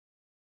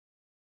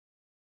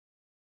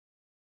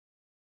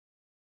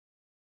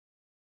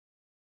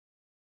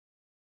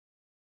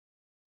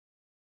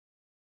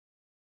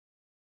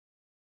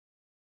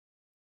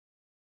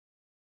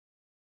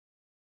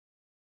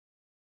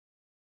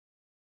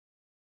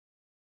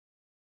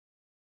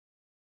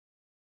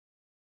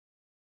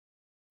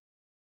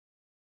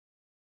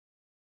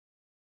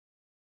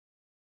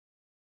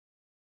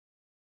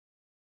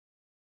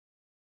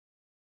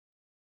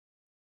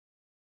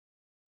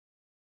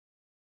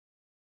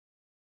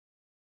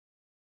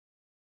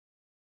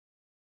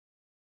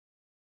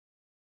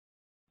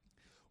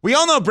 We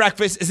all know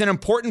breakfast is an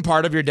important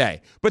part of your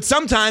day, but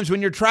sometimes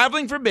when you're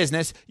traveling for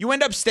business, you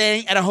end up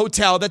staying at a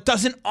hotel that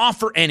doesn't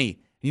offer any.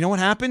 You know what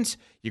happens?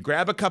 You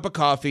grab a cup of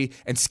coffee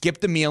and skip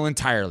the meal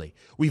entirely.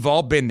 We've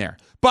all been there.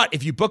 But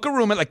if you book a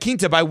room at La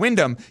Quinta by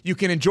Wyndham, you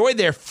can enjoy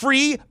their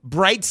free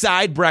Bright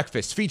Side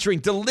breakfast featuring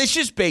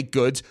delicious baked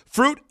goods,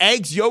 fruit,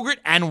 eggs, yogurt,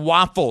 and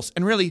waffles.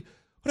 And really,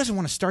 who doesn't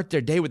want to start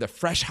their day with a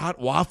fresh, hot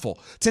waffle?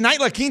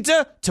 Tonight, La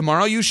Quinta,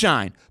 tomorrow you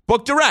shine.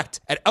 Book direct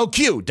at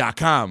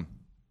lq.com.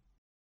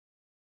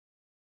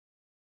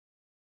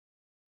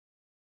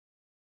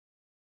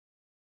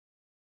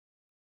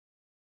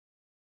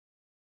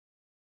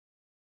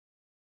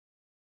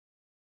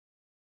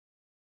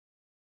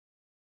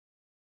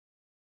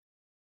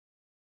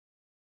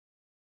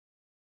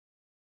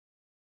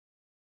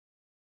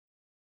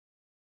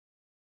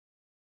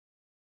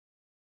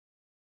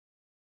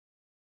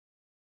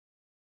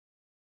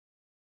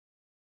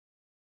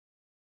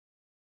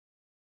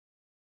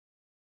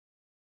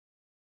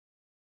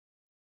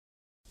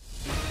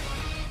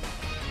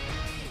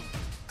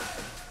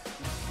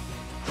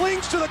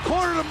 Flings to the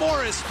corner to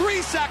Morris. 3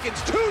 seconds,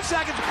 2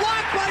 seconds,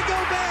 blocked by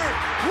Gobert.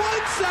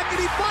 1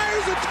 second, he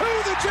fires a 2.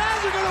 The Jazz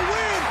are going to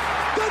win.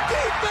 The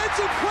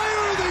defensive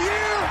player of the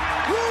year,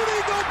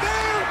 Rudy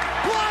Gobert,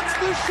 blocks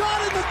the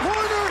shot in the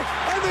corner,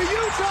 and the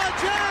Utah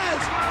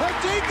Jazz have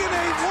taken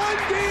a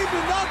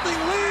 1-0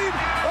 lead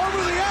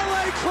over the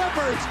LA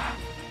Clippers.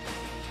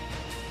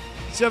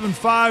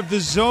 7-5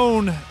 the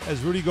zone as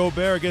Rudy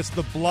Gobert gets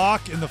the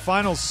block in the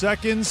final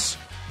seconds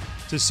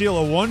to seal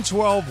a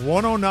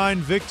 112-109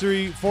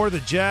 victory for the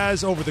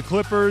Jazz over the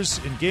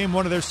Clippers in Game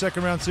 1 of their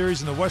second-round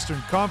series in the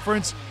Western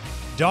Conference.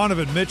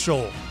 Donovan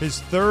Mitchell, his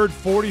third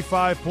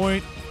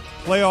 45-point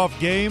playoff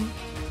game,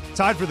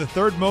 tied for the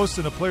third most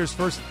in a player's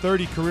first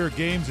 30 career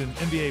games in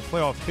NBA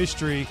playoff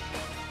history.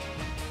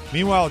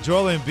 Meanwhile,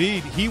 Joel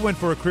Embiid, he went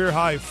for a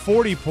career-high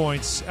 40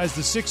 points as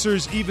the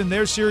Sixers even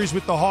their series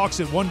with the Hawks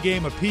at 1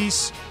 game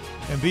apiece.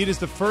 Embiid is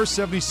the first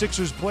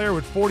 76ers player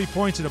with 40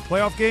 points in a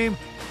playoff game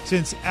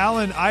since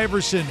Allen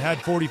Iverson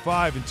had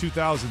 45 in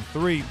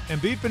 2003.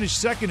 Embiid finished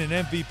second in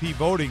MVP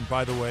voting,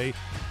 by the way,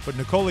 but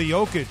Nikola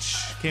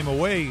Jokic came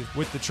away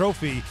with the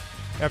trophy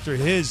after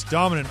his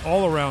dominant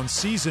all-around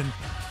season.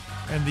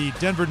 And the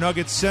Denver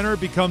Nuggets center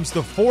becomes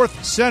the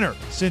fourth center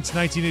since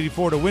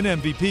 1984 to win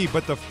MVP,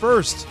 but the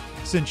first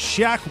since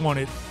Shaq won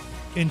it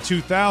in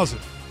 2000.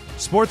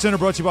 SportsCenter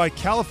brought to you by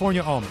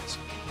California Almonds.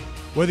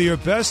 Whether your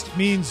best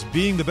means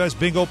being the best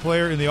bingo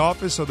player in the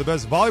office or the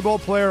best volleyball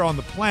player on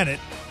the planet,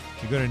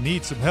 you're going to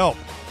need some help.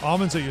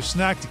 Almonds are your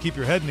snack to keep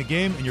your head in the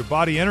game and your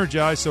body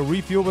energized, so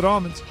refuel with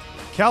almonds.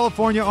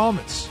 California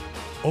Almonds.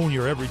 Own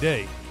your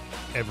everyday,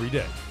 every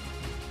day.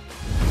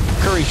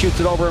 Curry shoots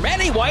it over him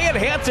anyway, and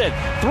hits it.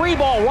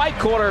 3-ball right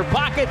corner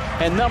pocket,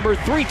 and number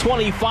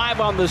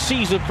 325 on the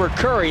season for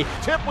Curry.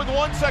 Tip with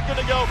 1 second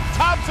to go.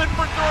 Thompson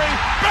for 3.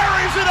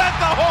 Buries it at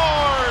the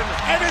horn.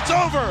 And it's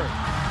over.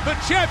 The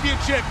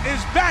championship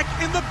is back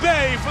in the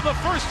Bay for the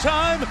first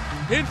time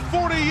in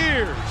 40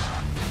 years.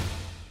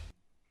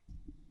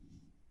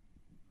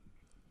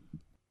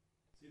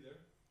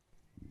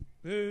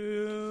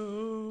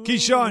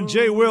 Keyshawn,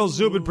 Jay, Will,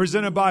 Zubin,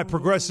 presented by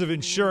Progressive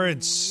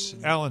Insurance.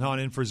 Alan Hahn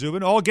in for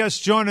Zubin. All guests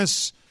join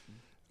us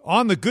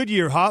on the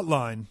Goodyear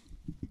Hotline.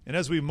 And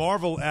as we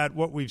marvel at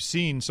what we've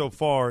seen so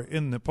far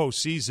in the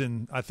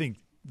postseason, I think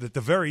that the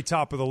very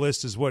top of the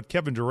list is what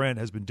Kevin Durant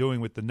has been doing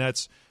with the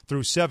Nets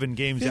through 7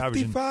 games.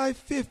 55,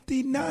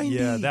 50, 90.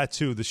 Yeah, that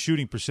too. The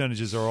shooting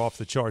percentages are off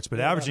the charts, but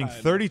averaging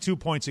 32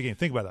 points a game.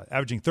 Think about that.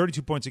 Averaging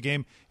 32 points a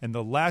game. And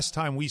the last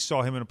time we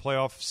saw him in a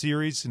playoff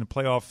series, in the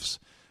playoffs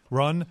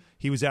run,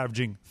 he was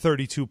averaging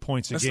 32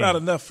 points a game. That's not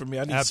enough for me.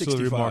 I need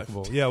Absolutely 65.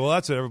 Remarkable. Yeah, well,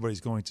 that's what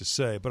everybody's going to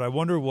say. But I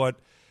wonder what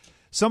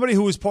somebody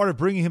who was part of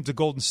bringing him to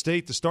Golden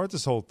State to start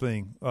this whole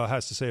thing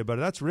has to say about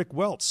it. That's Rick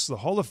Welts, the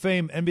Hall of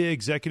Fame NBA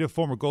executive,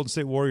 former Golden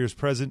State Warriors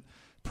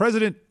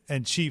president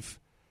and chief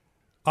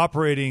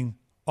operating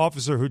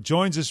officer, who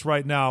joins us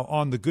right now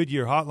on the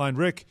Goodyear Hotline.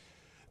 Rick,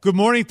 good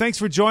morning. Thanks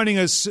for joining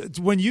us.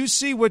 When you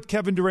see what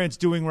Kevin Durant's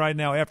doing right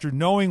now after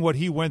knowing what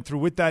he went through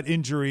with that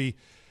injury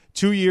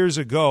 2 years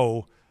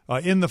ago,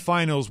 in the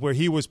finals where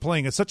he was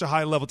playing at such a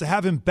high level, to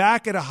have him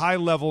back at a high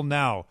level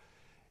now,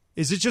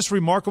 is it just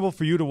remarkable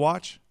for you to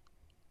watch?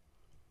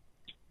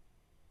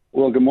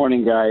 Well, good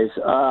morning, guys.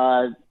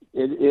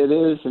 It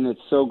is, and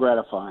it's so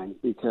gratifying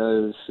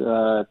because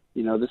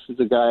this is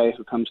a guy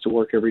who comes to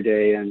work every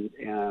day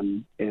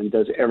and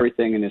does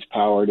everything in his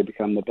power to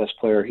become the best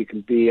player he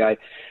can be. I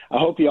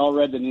hope you all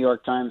read the New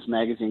York Times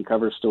Magazine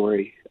cover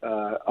story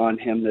on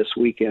him this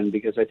weekend,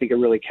 because I think it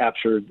really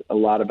captured a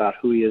lot about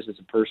who he is as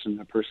a person,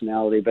 a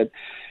personality. But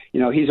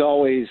he's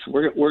always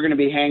we're going to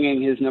be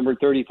hanging his number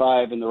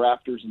 35 in the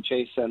Raptors and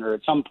Chase Center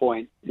at some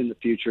point in the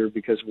future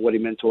because of what he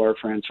meant to our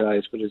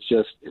franchise. But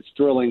it's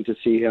thrilling to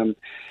see him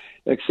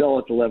excel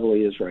at the level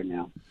he is right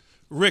now.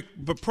 Rick,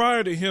 but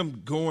prior to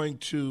him going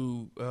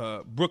to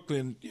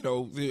Brooklyn,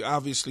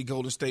 obviously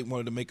Golden State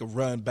wanted to make a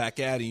run back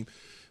at him.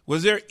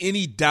 Was there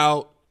any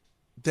doubt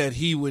that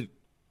he would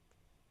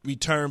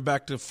return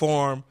back to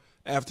form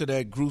after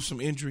that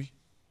gruesome injury?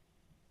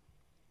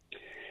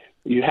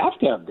 You have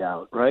to have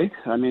doubt, right?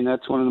 I mean,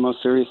 that's one of the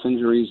most serious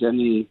injuries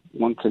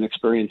anyone can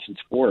experience in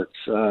sports.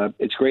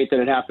 It's great that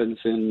it happens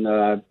in,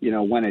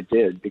 when it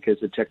did, because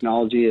the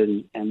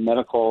technology and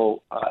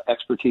medical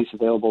expertise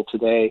available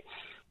today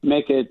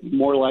make it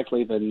more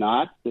likely than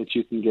not that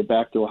you can get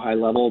back to a high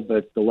level.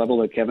 But the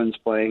level that Kevin's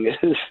playing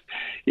is,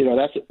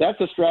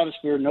 that's a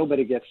stratosphere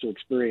nobody gets to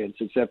experience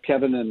except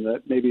Kevin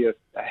and maybe a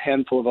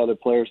handful of other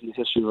players in the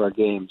history of our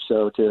game.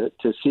 So to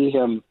see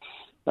him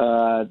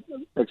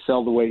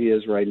excel the way he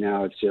is right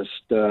now, it's just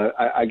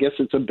I guess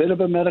it's a bit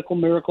of a medical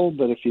miracle,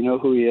 but if you know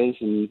who he is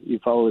and you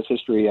follow his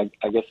history,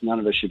 I guess none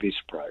of us should be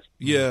surprised.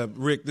 Yeah,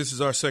 Rick, this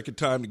is our second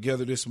time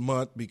together this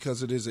month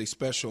because it is a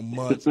special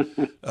month.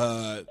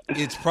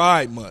 It's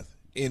Pride Month,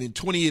 and in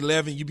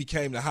 2011 you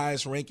became the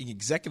highest ranking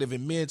executive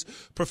in men's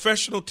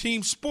professional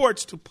team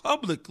sports to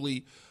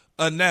publicly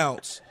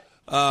announce.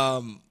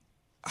 How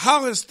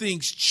has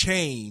things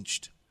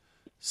changed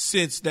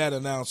since that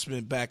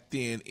announcement back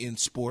then in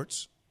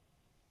sports?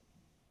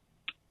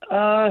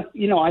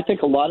 I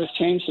think a lot has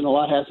changed and a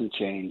lot hasn't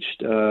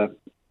changed.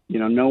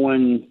 No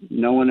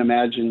one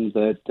imagined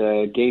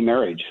that gay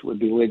marriage would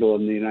be legal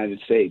in the United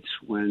States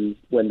when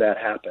that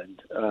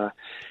happened.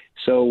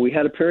 So we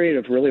had a period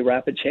of really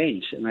rapid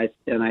change, and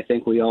I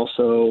think we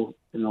also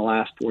in the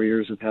last 4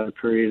 years have had a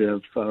period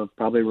of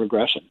probably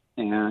regression.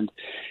 And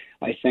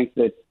I think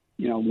that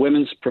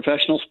women's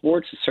professional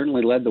sports has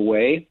certainly led the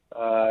way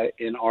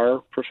in our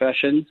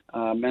profession.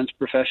 Men's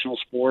professional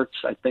sports,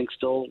 I think,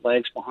 still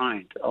lags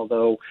behind.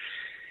 Although,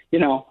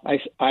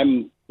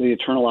 I'm the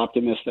eternal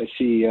optimist. I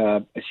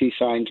see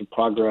signs of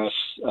progress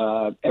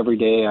every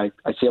day.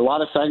 I see a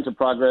lot of signs of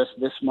progress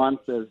this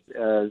month as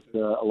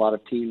a lot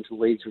of teams and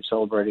leagues are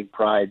celebrating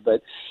Pride.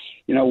 But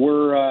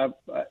we're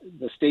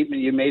the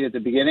statement you made at the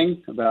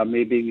beginning about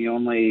me being the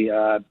only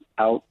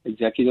out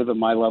executive at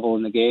my level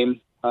in the game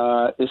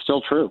is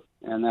still true,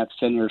 and that's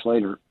 10 years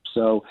later.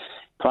 So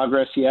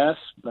progress, yes,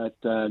 but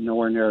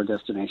nowhere near our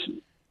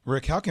destination.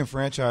 Rick, how can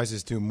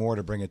franchises do more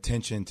to bring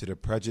attention to the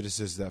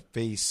prejudices that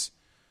face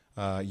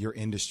your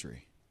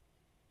industry?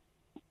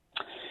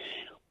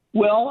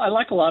 Well, I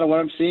like a lot of what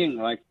I'm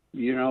seeing.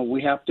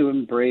 We have to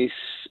embrace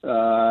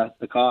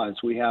the cause.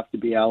 We have to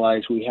be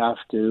allies. We have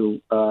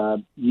to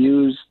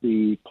use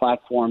the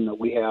platform that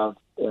we have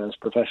as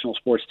professional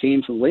sports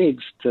teams and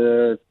leagues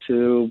to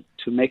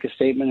make a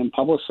statement and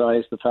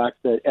publicize the fact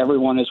that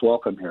everyone is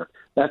welcome here.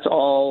 That's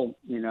all,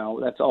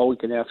 that's all we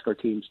can ask our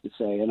teams to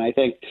say. And I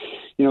think,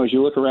 as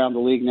you look around the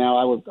league now,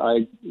 I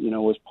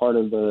was part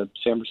of the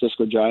San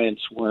Francisco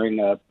Giants wearing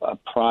a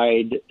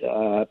pride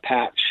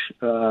patch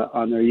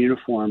on their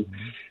uniform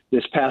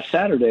this past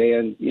Saturday.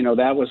 And,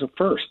 that was a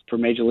first for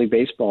Major League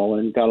Baseball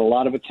and got a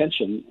lot of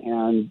attention.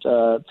 And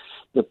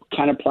the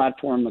kind of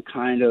platform, the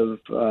kind of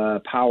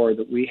power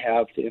that we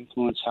have to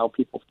influence how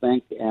people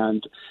think,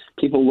 and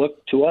people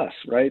look to us,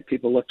 right?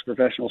 People look to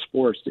professional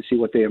sports to see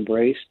what they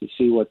embrace, to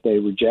see what they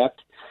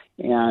reject.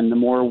 And the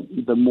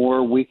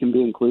more we can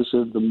be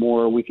inclusive, the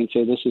more we can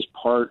say this is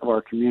part of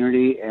our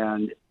community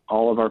and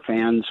all of our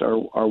fans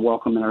are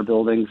welcome in our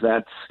buildings.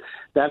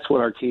 That's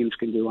what our teams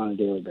can do on a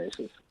daily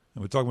basis.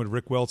 And we're talking with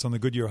Rick Welts on the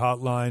Goodyear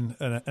Hotline.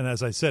 And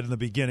as I said in the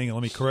beginning, and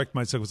let me correct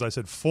myself, because I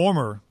said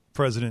former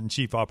President and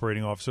Chief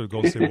Operating Officer of the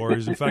Golden State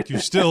Warriors. In fact, you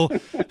still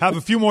have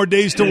a few more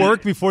days to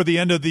work before the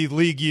end of the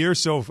league year,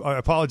 so I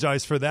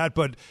apologize for that.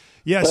 But,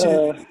 yes,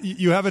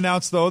 you have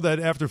announced, though, that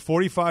after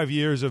 45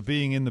 years of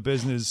being in the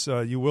business,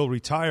 you will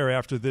retire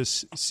after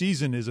this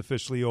season is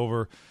officially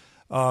over.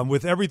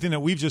 With everything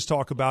that we've just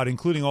talked about,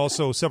 including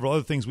also several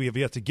other things we have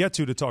yet to get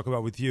to talk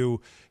about with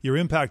you, your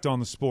impact on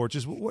the sport,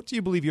 just what do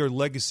you believe your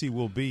legacy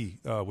will be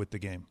with the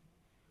game?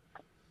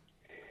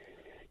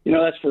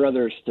 That's for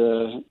others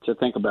to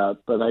think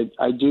about. But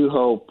I do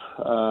hope,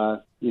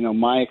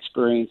 my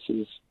experience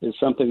is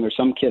something. There's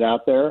some kid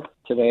out there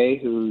today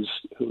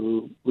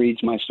who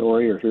reads my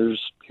story or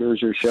hears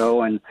your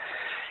show and,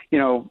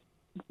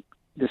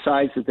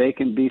 decides that they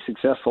can be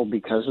successful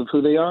because of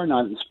who they are,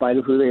 not in spite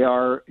of who they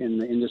are in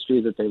the industry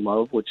that they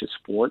love, which is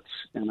sports.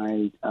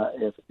 And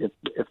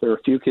if there are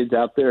a few kids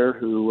out there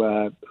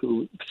who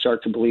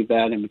start to believe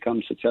that and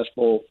become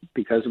successful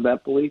because of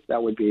that belief,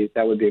 that would be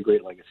a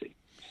great legacy.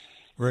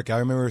 Rick, I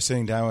remember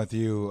sitting down with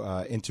you,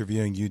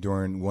 interviewing you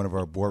during one of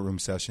our boardroom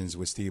sessions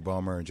with Steve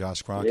Ballmer and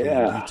Josh Kroenke.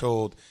 Yeah. You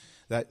told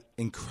that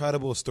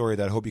incredible story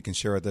that I hope you can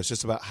share with us,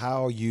 just about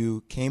how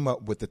you came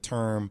up with the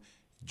term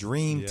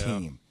Dream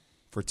Team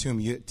for Team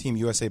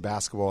USA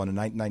basketball in the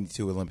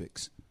 1992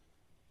 Olympics.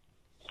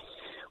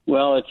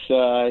 Well, it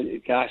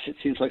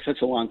seems like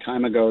such a long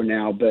time ago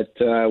now, but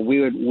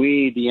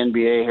we, the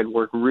NBA, had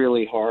worked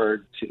really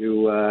hard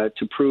to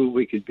prove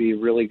we could be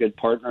really good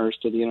partners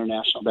to the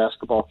international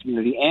basketball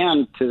community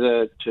and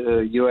to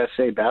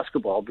USA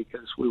basketball,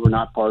 because we were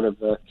not part of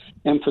the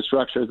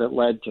infrastructure that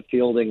led to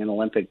fielding an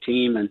Olympic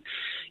team. And,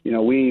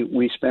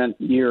 we spent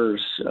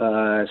years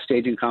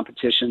staging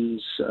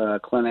competitions,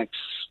 clinics,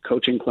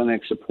 coaching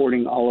clinics,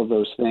 supporting all of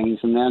those things.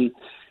 And then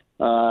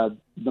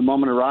the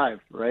moment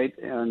arrived, right?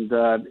 And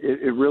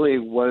it really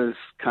was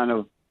kind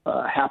of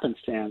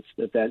happenstance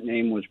that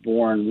name was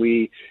born.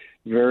 We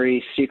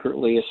very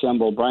secretly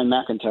assembled, Brian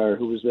McIntyre,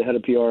 who was the head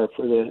of PR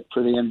for the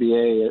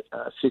NBA,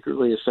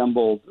 secretly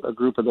assembled a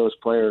group of those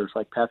players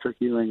like Patrick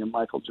Ewing and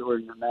Michael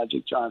Jordan and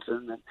Magic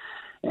Johnson,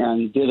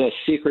 and did a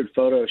secret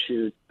photo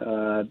shoot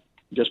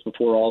just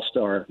before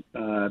All-Star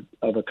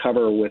of a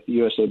cover with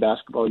USA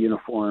basketball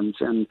uniforms,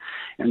 and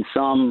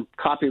some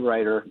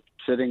copywriter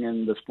sitting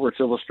in the Sports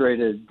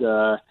Illustrated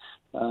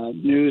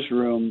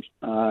newsroom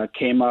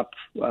came up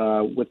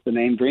with the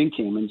name Dream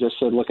Team and just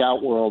said, "Look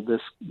out, world!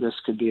 This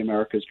could be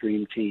America's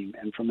Dream Team."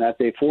 And from that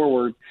day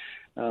forward,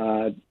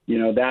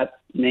 that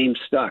name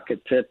stuck.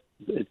 It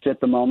fit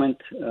the moment.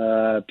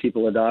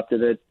 People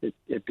adopted it.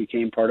 It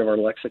became part of our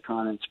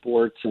lexicon in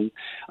sports. And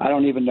I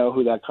don't even know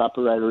who that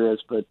copywriter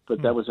is, but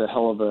that was a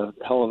hell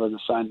of an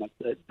assignment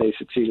that they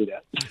succeeded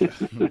at.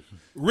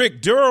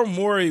 Rick, Daryl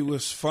Morey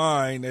was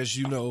fined, as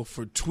you know,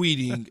 for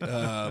tweeting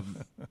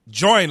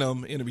join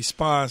him in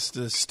response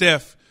to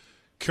Steph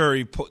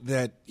Curry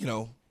that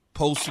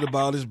posted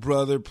about his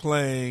brother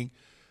playing.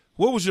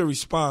 What was your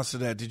response to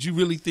that? Did you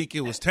really think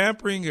it was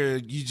tampering, or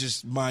you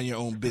just mind your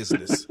own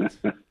business?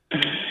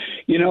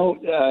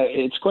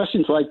 It's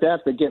questions like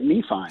that get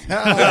me fined.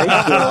 Right?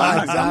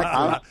 So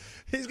exactly.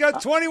 He's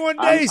got 21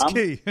 days,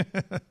 Key.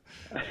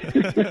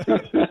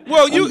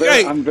 Well,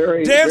 I'm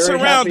very dance very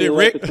around happy it, to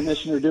Rick. let the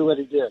commissioner do what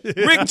he did.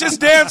 Rick,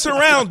 just dance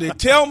around it.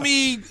 Tell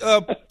me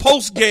a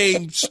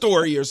post-game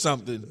story or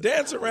something.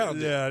 Dance around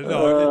it. Yeah,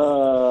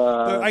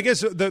 no. I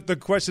guess the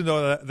question,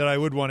 though, that I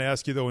would want to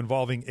ask you, though,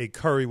 involving a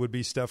Curry would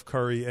be Steph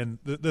Curry, and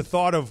the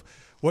thought of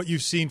what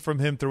you've seen from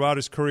him throughout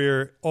his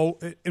career,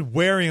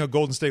 wearing a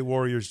Golden State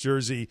Warriors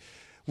jersey.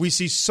 We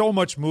see so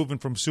much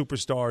movement from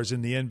superstars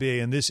in the NBA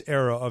in this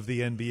era of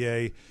the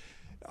NBA.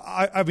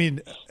 I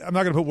mean, I'm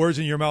not going to put words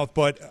in your mouth,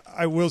 but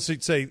I will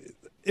say,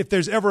 if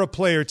there's ever a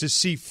player to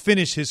see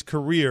finish his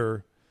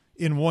career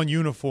in one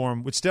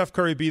uniform, would Steph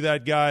Curry be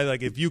that guy?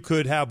 Like, if you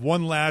could have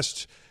one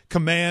last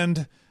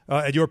command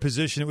at your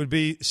position, it would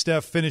be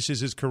Steph finishes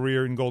his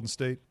career in Golden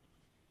State?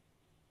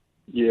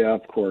 Yeah,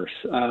 of course.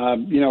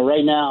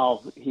 Right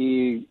now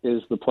he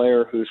is the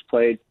player who's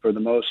played for the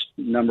most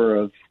number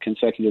of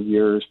consecutive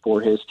years for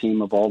his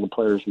team of all the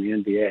players in the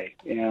NBA.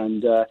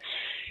 And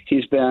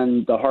he's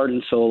been the heart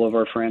and soul of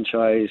our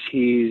franchise.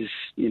 He's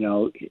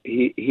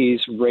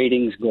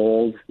ratings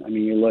gold. I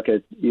mean, you look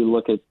at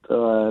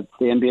the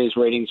NBA's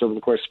ratings over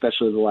the course,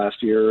 especially of the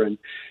last year, and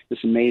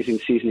this amazing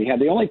season he had.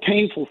 The only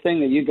painful thing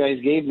that you guys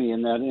gave me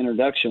in that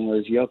introduction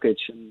was Jokic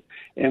and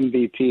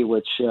MVP,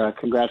 which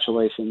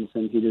congratulations,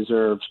 and he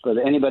deserves. But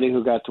anybody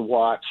who got to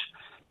watch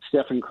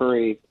Stephen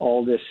Curry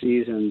all this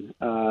season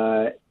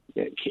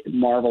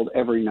marveled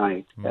every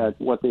night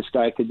at what this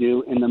guy could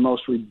do in the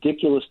most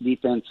ridiculous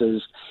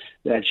defenses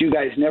that you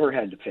guys never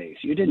had to face.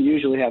 You didn't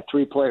usually have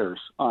three players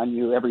on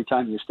you every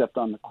time you stepped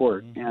on the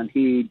court, and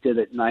he did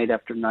it night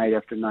after night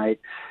after night.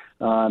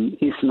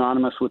 He's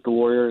synonymous with the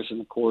Warriors,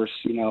 and of course,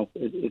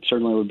 it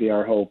certainly would be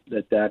our hope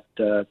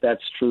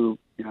that's true,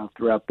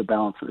 throughout the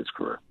balance of his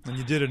career. And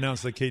you did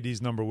announce that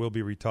KD's number will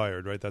be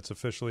retired, right? That's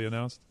officially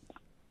announced?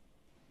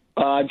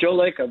 Joe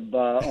Lacob,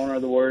 owner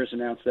of the Warriors,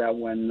 announced that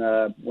when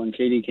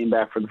KD came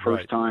back for the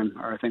first time,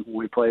 or I think when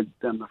we played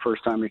them the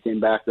first time they came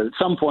back, that at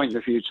some point in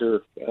the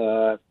future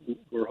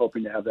we're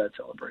hoping to have that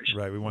celebration.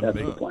 Right, we want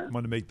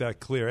to make that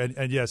clear.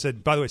 And yes,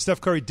 by the way,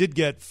 Steph Curry did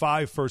get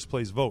 5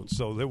 first-place votes,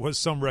 so there was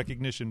some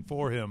recognition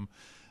for him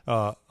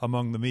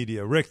among the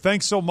media. Rick,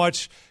 thanks so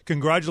much.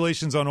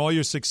 Congratulations on all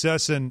your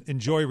success, and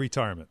enjoy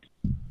retirement.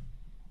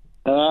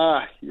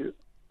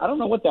 I don't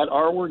know what that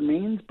R word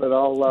means, but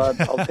I'll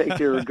take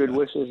your good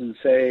wishes and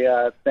say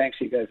thanks,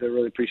 you guys. I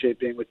really appreciate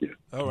being with you.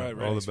 All right,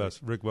 all the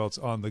best. Rick Welts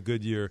on the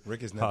Goodyear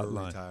Rick is never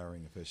hotline.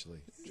 Retiring officially.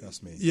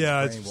 Trust me.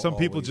 Yeah, some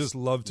people just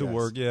love to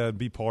work, and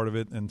be part of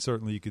it, and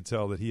certainly you could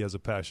tell that he has a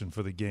passion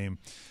for the game.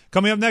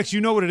 Coming up next,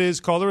 you know what it is.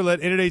 Call the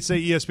roulette,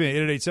 888-SAY-ESPN,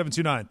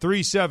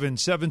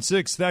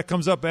 888-729-3776. That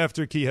comes up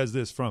after Key has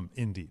this from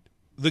Indeed.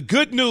 The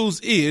good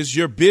news is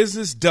your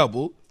business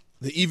doubled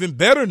The even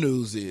better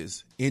news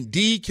is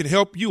Indeed can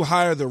help you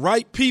hire the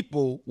right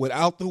people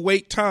without the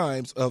wait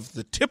times of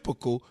the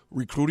typical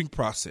recruiting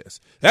process.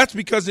 That's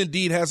because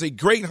Indeed has a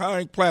great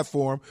hiring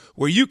platform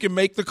where you can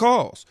make the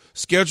calls,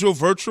 schedule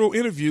virtual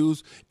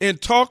interviews,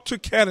 and talk to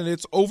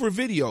candidates over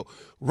video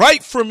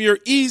right from your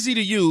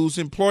easy-to-use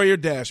employer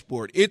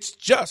dashboard. It's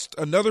just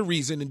another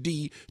reason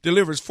Indeed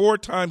delivers 4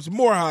 times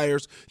more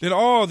hires than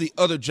all the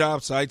other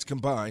job sites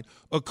combined,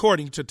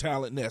 according to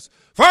Talent Nest.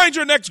 Find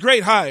your next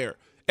great hire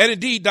at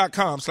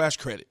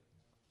Indeed.com/credit.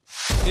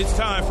 It's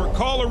time for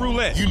Caller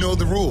Roulette. You know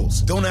the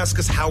rules. Don't ask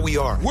us how we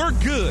are. We're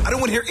good. I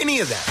don't want to hear any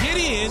of that. Get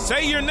in,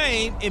 say your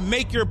name, and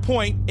make your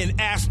point and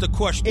ask the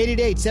question.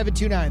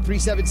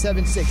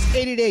 888-729-3776.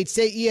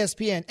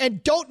 888-SAY-ESPN.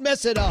 And don't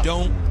mess it up.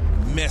 Don't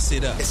mess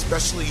it up.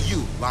 Especially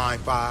you, Line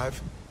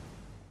 5.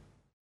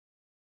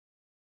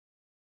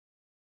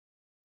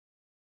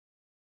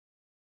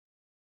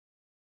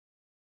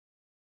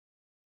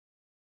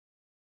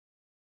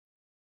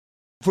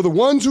 For the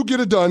ones who get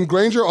it done,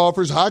 Grainger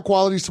offers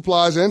high-quality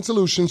supplies and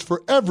solutions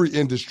for every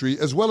industry,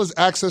 as well as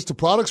access to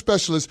product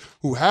specialists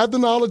who have the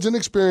knowledge and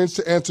experience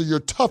to answer your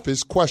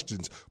toughest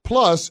questions.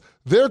 Plus,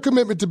 their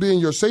commitment to being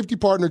your safety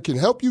partner can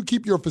help you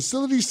keep your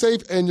facility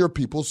safe and your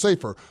people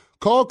safer.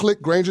 Call,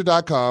 click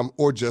Grainger.com,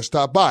 or just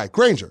stop by.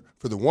 Grainger,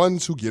 for the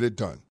ones who get it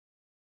done.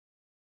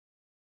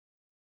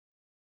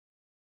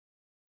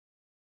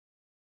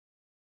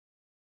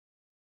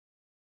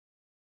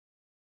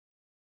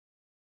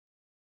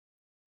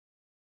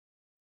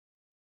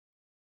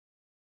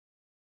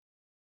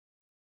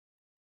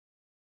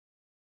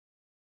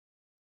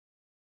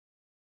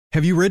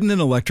 Have you ridden an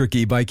electric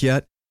e-bike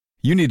yet?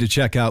 You need to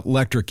check out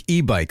Lectric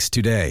E-Bikes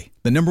today,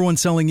 the #1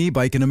 selling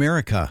e-bike in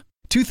America.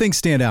 2 things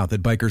stand out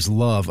that bikers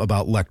love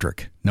about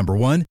Lectric. Number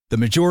 1, the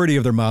majority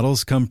of their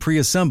models come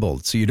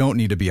pre-assembled, so you don't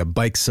need to be a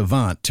bike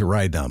savant to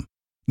ride them.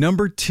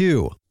 Number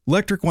 2,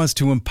 Lectric wants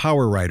to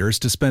empower riders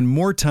to spend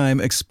more time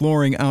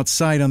exploring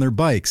outside on their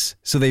bikes,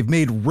 so they've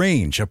made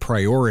range a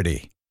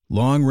priority.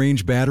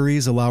 Long-range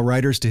batteries allow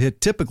riders to hit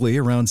typically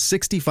around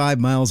 65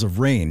 miles of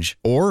range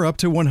or up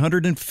to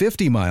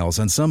 150 miles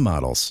on some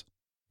models.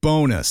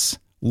 Bonus,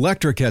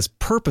 Lectric has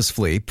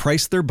purposefully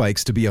priced their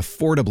bikes to be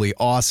affordably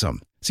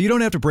awesome, so you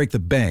don't have to break the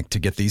bank to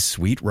get these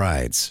sweet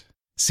rides.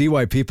 See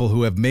why people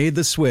who have made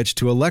the switch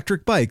to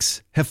electric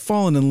bikes have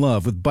fallen in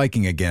love with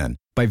biking again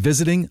by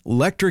visiting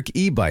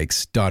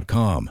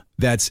lectricebikes.com.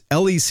 That's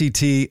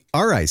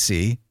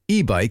LECTRIC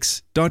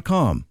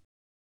ebikes.com.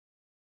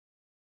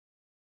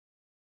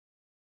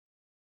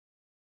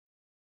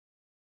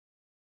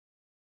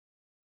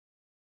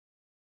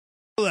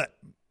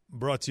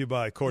 Brought to you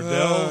by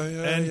Cordell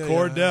and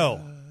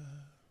Cordell.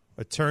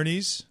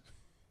 Attorneys,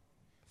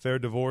 fair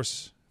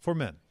divorce for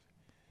men.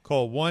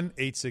 Call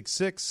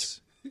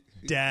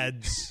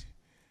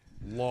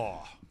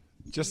 1-866-DADS-LAW.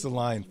 Just the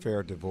line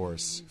fair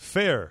divorce.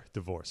 Fair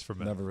divorce for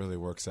men. Never really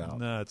works out.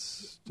 No,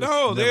 it's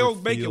No, they'll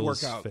make it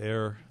work out.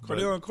 Fair.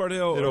 Cordell and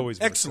Cordell It are always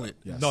works excellent.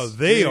 out. Yes. No,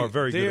 they are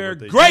very good They're at what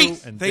they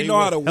great. do, and They know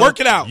how to will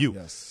work it help out. You.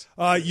 Yes.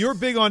 You're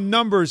big on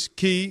numbers,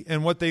 Key,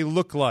 and what they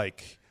look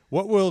like.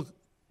 What will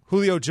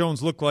Julio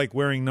Jones look like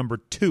wearing number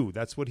 2?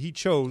 That's what he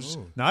chose.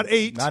 Ooh. Not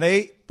 8. Not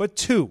 8. But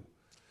 2.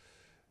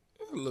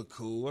 It'll look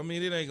cool. I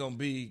mean, it ain't going to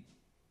be.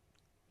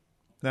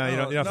 No, you're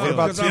not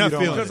feeling it.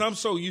 Because I'm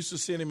so used to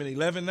seeing him in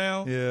 11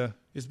 now. Yeah.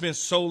 It's been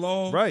so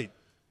long. Right.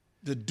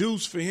 The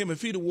deuce for him,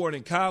 if he'd have worn it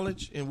in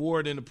college and wore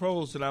it in the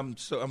pros, then I'm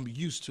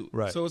used to it.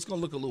 Right. So it's going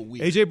to look a little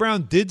weird. A.J.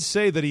 Brown did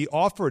say that he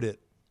offered it.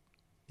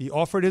 He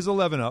offered his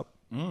 11 up.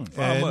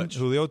 For how much?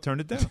 Julio turned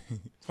it down.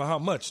 For how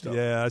much, though?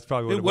 Yeah, that's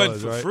probably what it wasn't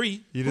was, for right?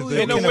 free. You didn't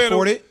Ain't think nowhere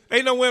afford it?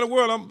 Ain't nowhere in the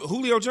world. I'm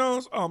Julio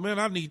Jones. Oh man,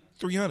 I need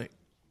 300,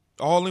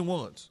 all in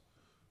ones.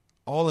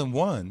 All in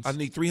ones? I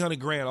need 300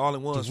 grand all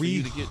in ones for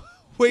you to get.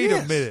 Wait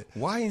Yes. a minute.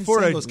 Why in for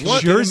a singles? Can we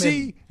get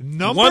jersey him in-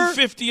 number?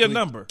 150 a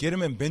number. Get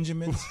him in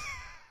Benjamins.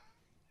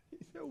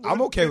 I'm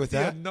okay with 150 a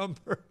that.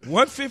 number.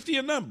 150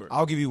 a number.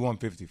 I'll give you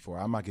 150 for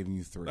it. I'm not giving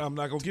you 3. I'm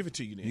not gonna give it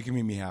to you then. You can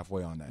meet me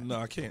halfway on that. No,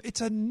 I can't.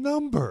 It's a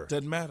number.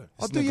 Doesn't matter.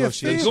 I'll It's do you a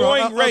negotiation. favor. The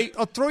going rate.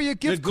 I'll throw you a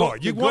gift the go-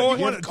 card. You the want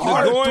going- a the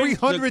card? going-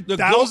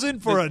 300,000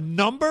 for the- a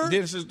number?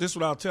 This is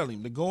what I'll tell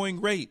him. The going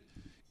rate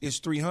is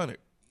 300.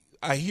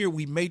 I hear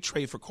we may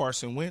trade for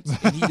Carson Wentz,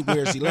 and he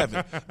wears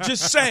 11.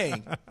 Just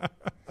saying.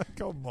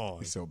 Come on.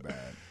 He's so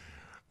bad.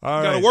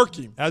 All Gotta right. work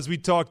him. As we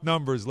talk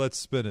numbers, let's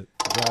spin it.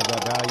 Drive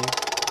that value.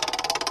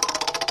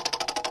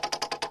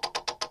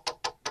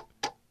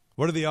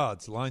 What are the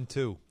odds? Line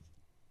 2.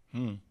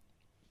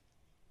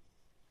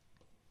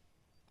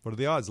 What are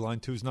the odds? Line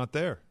 2's not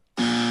there.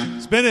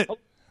 Spin it. Oh,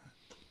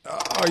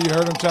 you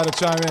heard him try to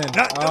chime in.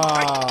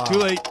 Too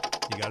late.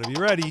 You got to be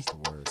ready. It's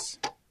the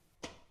worst.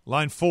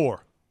 Line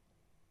 4.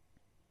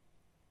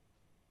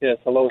 Yes,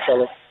 hello,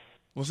 fellas.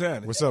 What's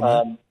that? What's up,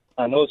 man?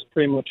 I know it's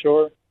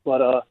premature,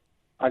 but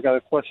I got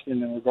a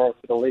question in regards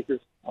to the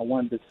Lakers. I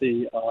wanted to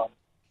see,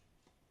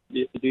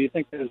 do you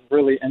think there's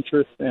really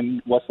interest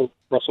in Russell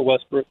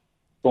Westbrook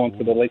going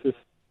to the Lakers?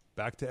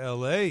 Back to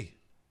L.A.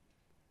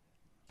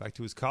 Back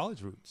to his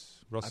college roots.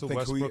 Russell I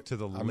think Westbrook to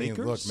the Lakers.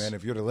 mean, look, man,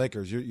 if you're the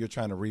Lakers, you're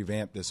trying to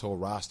revamp this whole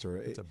roster.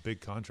 It's a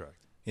big contract.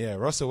 Yeah,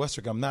 Russell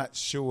Westbrook, I'm not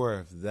sure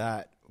if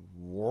that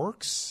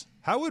works.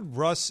 How would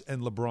Russ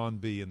and LeBron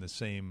be in the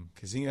same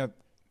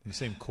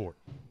court?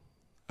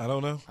 I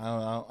don't know.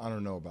 I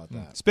don't know about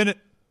that. Spin it.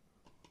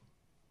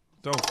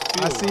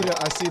 I see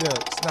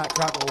the snap,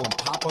 crackle, and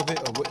pop of it,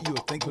 or what you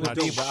would think it would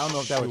be, but I don't know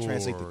if that would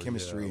translate to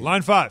chemistry. Yeah.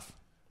 Line 5.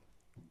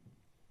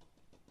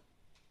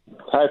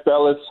 Hi,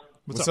 fellas.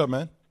 What's up,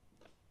 man?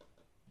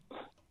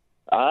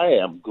 I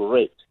am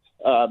great.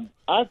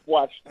 I've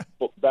watched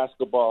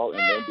basketball in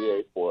the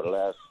NBA for the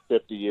last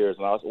 50 years,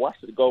 and I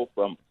watched it go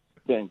from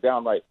being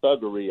downright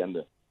thuggery in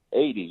the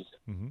 80s,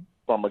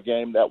 from a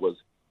game that was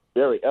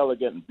very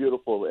elegant and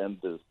beautiful in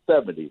the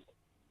 70s,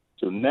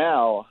 to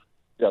now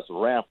just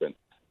rampant.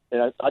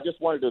 And I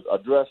just wanted to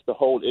address the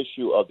whole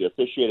issue of the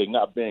officiating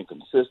not being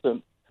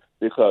consistent,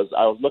 because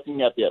I was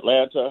looking at the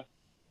Atlanta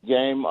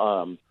game,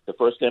 the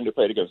first game they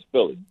played against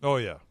Philly. Oh,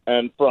 yeah.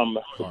 And from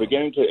the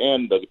beginning to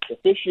end, the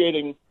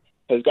officiating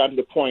has gotten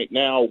to the point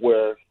now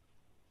where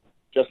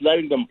just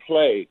letting them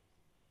play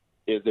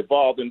is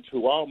evolved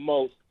into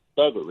almost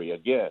thuggery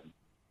again.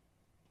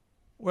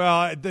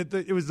 Well,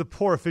 it was the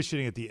poor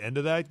officiating at the end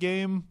of that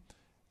game.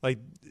 Like,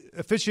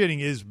 officiating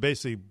is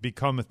basically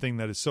become a thing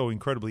that is so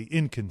incredibly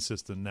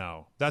inconsistent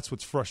now. That's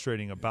what's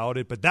frustrating about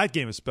it. But that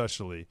game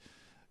especially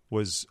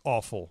was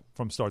awful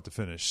from start to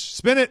finish.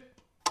 Spin it.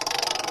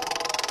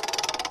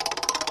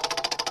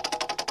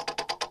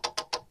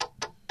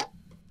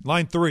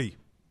 Line 3.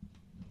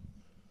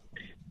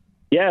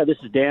 Yeah, this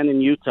is Dan in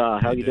Utah.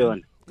 How you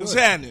doing? What's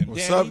happening?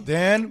 What's up,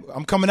 Dan?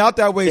 I'm coming out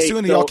that way soon,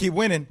 and y'all keep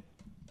winning.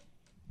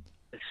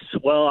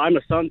 Well, I'm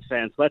a Suns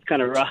fan, so that's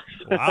kind of rough.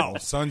 Wow,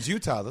 Suns,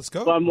 Utah. Let's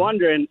go. So I'm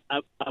wondering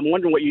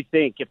what you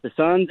think. If the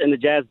Suns and the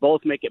Jazz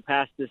both make it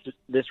past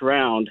this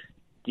round,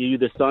 do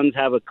the Suns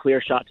have a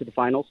clear shot to the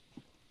finals?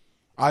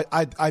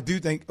 I do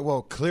think.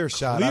 Well, clear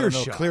shot. I don't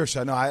know. Clear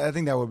shot. No, I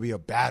think that would be a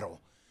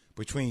battle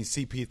between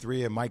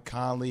CP3 and Mike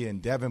Conley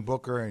and Devin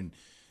Booker and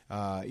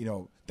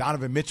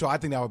Donovan Mitchell. I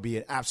think that would be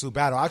an absolute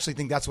battle. I actually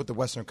think that's what the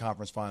Western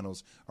Conference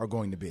Finals are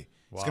going to be.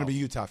 It's going to be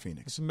Utah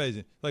Phoenix. It's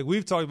amazing. Like,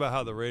 we've talked about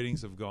how the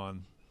ratings have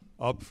gone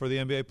up for the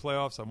NBA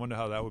playoffs. I wonder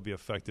how that would be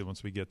affected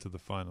once we get to the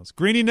finals.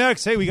 Greeny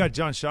next. Hey, we got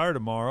John Shire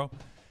tomorrow.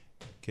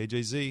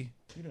 KJZ.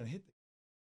 You done hit